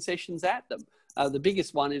tax concessions at them. The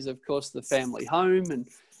biggest one is, of course, the family home. And,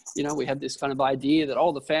 we have this kind of idea that,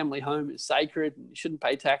 the family home is sacred and you shouldn't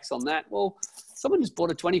pay tax on that. Well, someone just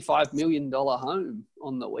bought a $25 million home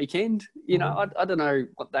on the weekend. I don't know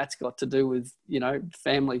what that's got to do with,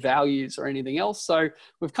 family values or anything else. So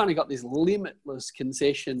we've kind of got this limitless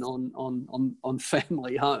concession on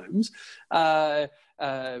family homes.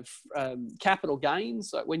 Capital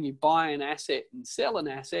gains, like when you buy an asset and sell an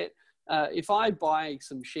asset, if I buy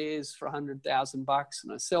some shares for $100,000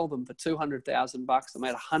 and I sell them for $200,000, I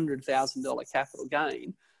made $100,000 capital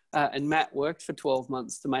gain, and Matt worked for 12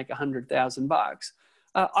 months to make $100,000,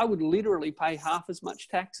 I would literally pay half as much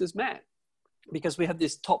tax as Matt, because we have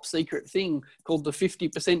this top secret thing called the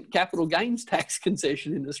 50% capital gains tax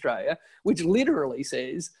concession in Australia, which literally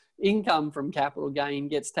says income from capital gain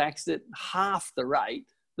gets taxed at half the rate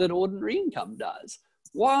that ordinary income does.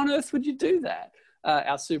 Why on earth would you do that?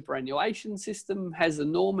 Our superannuation system has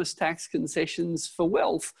enormous tax concessions for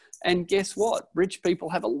wealth. And guess what? Rich people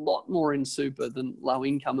have a lot more in super than low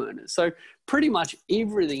income earners. So pretty much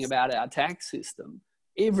everything about our tax system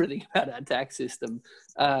is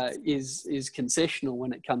concessional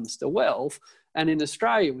when it comes to wealth. And in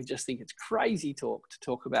Australia, we just think it's crazy talk to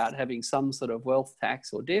talk about having some sort of wealth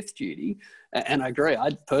tax or death duty. And I agree.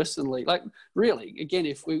 I'd personally, really, again,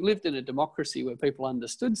 if we lived in a democracy where people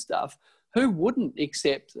understood stuff, who wouldn't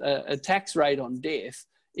accept a tax rate on death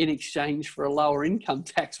in exchange for a lower income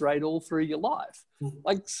tax rate all through your life?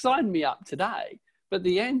 Sign me up today. But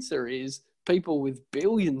the answer is people with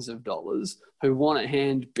billions of dollars who want to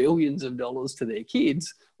hand billions of dollars to their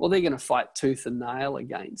kids, well, they're going to fight tooth and nail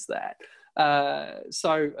against that.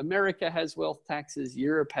 So America has wealth taxes,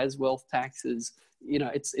 Europe has wealth taxes.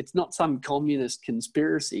 It's not some communist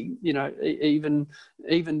conspiracy. Even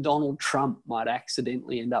Donald Trump might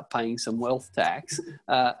accidentally end up paying some wealth tax,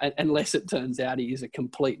 unless it turns out he is a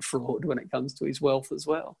complete fraud when it comes to his wealth as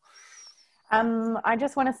well. I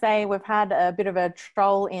just want to say we've had a bit of a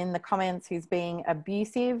troll in the comments who's being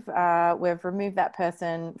abusive. We've removed that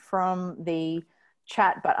person from the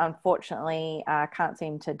chat, but unfortunately can't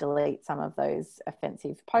seem to delete some of those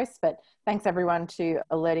offensive posts. But thanks everyone to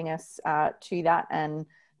alerting us to that, and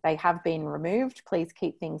they have been removed. Please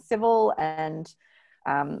keep things civil and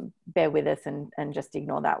bear with us and just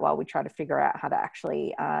ignore that while we try to figure out how to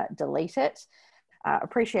actually delete it.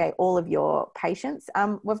 Appreciate all of your patience.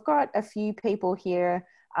 We've got a few people here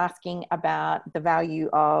asking about the value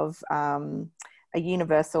of a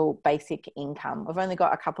universal basic income. We've only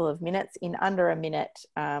got a couple of minutes. In under a minute,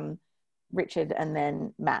 Richard and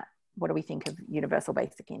then Matt, what do we think of universal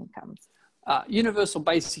basic incomes? Universal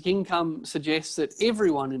basic income suggests that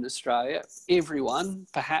everyone in Australia, everyone,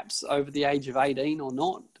 perhaps over the age of 18 or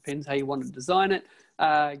not, depends how you want to design it,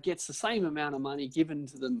 gets the same amount of money given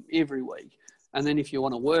to them every week. And then if you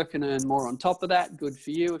want to work and earn more on top of that, good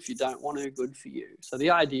for you. If you don't want to, good for you. So the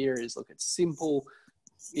idea is, look, it's simple.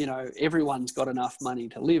 You know, everyone's got enough money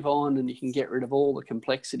to live on, and you can get rid of all the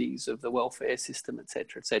complexities of the welfare system, et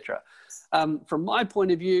cetera, et cetera. From my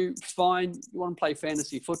point of view, fine. You want to play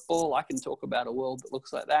fantasy football? I can talk about a world that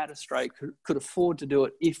looks like that. Australia could afford to do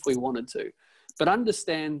it if we wanted to. But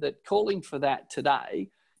understand that calling for that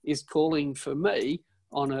today is calling for me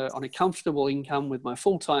on a comfortable income with my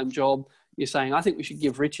full-time job. You're saying, I think we should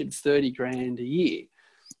give Richard 30 grand a year.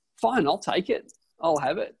 Fine, I'll take it. I'll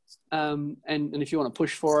have it. And if you want to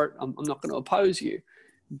push for it, I'm not going to oppose you.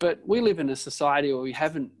 But we live in a society where we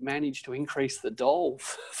haven't managed to increase the dole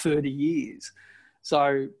for 30 years.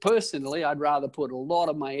 So personally, I'd rather put a lot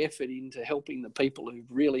of my effort into helping the people who've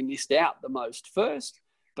really missed out the most first.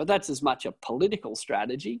 But that's as much a political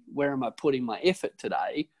strategy. Where am I putting my effort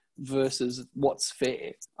today versus what's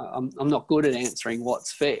fair? I'm not good at answering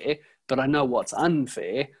what's fair, but I know what's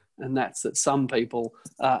unfair. And that's that some people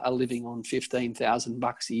are living on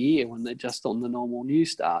 $15,000 a year when they're just on the normal New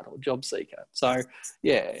Start or Job Seeker. So,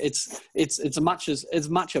 yeah, it's as much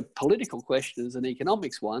a political question as an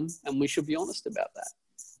economics one, and we should be honest about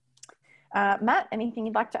that. Matt, anything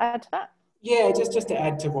you'd like to add to that? Yeah, just to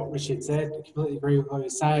add to what Richard said, I completely agree with what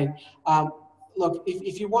he's saying. Look,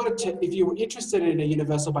 if you were interested in a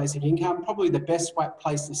universal basic income, probably the best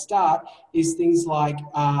place to start is things like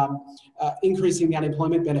increasing the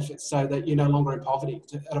unemployment benefits so that you're no longer in poverty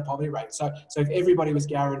at a poverty rate. So if everybody was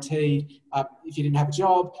guaranteed, if you didn't have a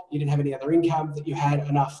job, you didn't have any other income, that you had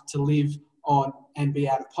enough to live on and be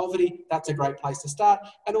out of poverty, that's a great place to start.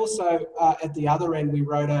 And also at the other end, we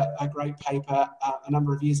wrote a great paper a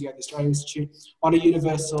number of years ago at the Australian Institute on a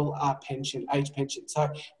universal pension, age pension.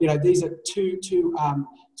 So, you know, these are two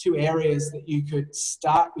areas that you could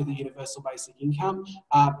start with a universal basic income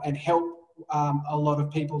and help a lot of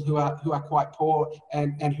people who are quite poor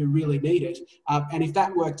and who really need it. And if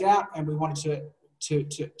that worked out and we wanted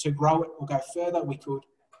to grow it or go further, we could.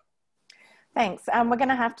 Thanks. We're going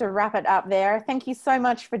to have to wrap it up there. Thank you so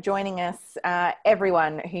much for joining us,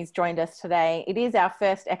 everyone who's joined us today. It is our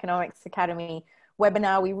first Economics Academy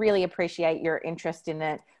webinar. We really appreciate your interest in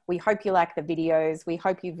it. We hope you like the videos. We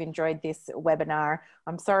hope you've enjoyed this webinar.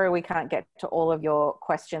 I'm sorry we can't get to all of your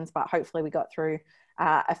questions, but hopefully we got through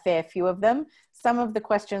a fair few of them. Some of the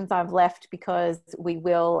questions I've left because we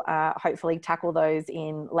will hopefully tackle those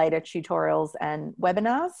in later tutorials and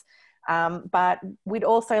webinars. But we'd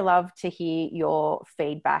also love to hear your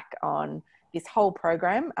feedback on this whole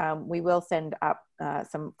program. We will send up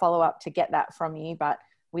some follow-up to get that from you, but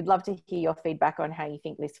we'd love to hear your feedback on how you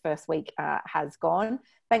think this first week has gone.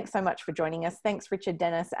 Thanks so much for joining us. Thanks, Richard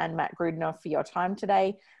Dennis and Matt Grudnoff, for your time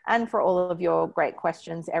today and for all of your great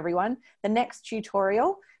questions, everyone. The next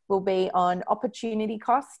tutorial will be on opportunity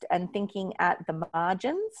cost and thinking at the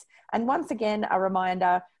margins. And once again, a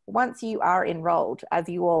reminder, once you are enrolled, as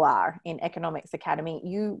you all are in Economics Academy,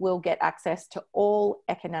 you will get access to all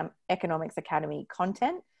Economics Academy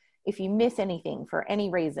content. If you miss anything for any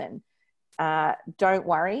reason, don't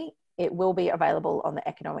worry, it will be available on the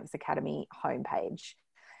Economics Academy homepage.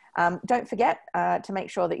 Don't forget to make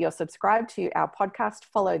sure that you're subscribed to our podcast,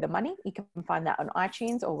 Follow the Money. You can find that on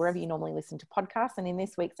iTunes or wherever you normally listen to podcasts. And in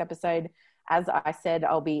this week's episode, as I said,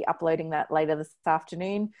 I'll be uploading that later this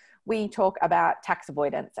afternoon. We talk about tax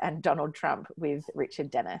avoidance and Donald Trump with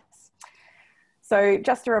Richard Dennis. So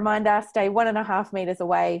just a reminder, stay 1.5 meters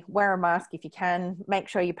away, wear a mask if you can, make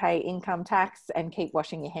sure you pay income tax and keep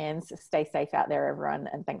washing your hands. Stay safe out there, everyone.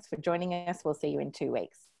 And thanks for joining us. We'll see you in 2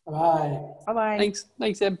 weeks. Bye. Bye-bye.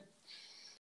 Thanks, Eb.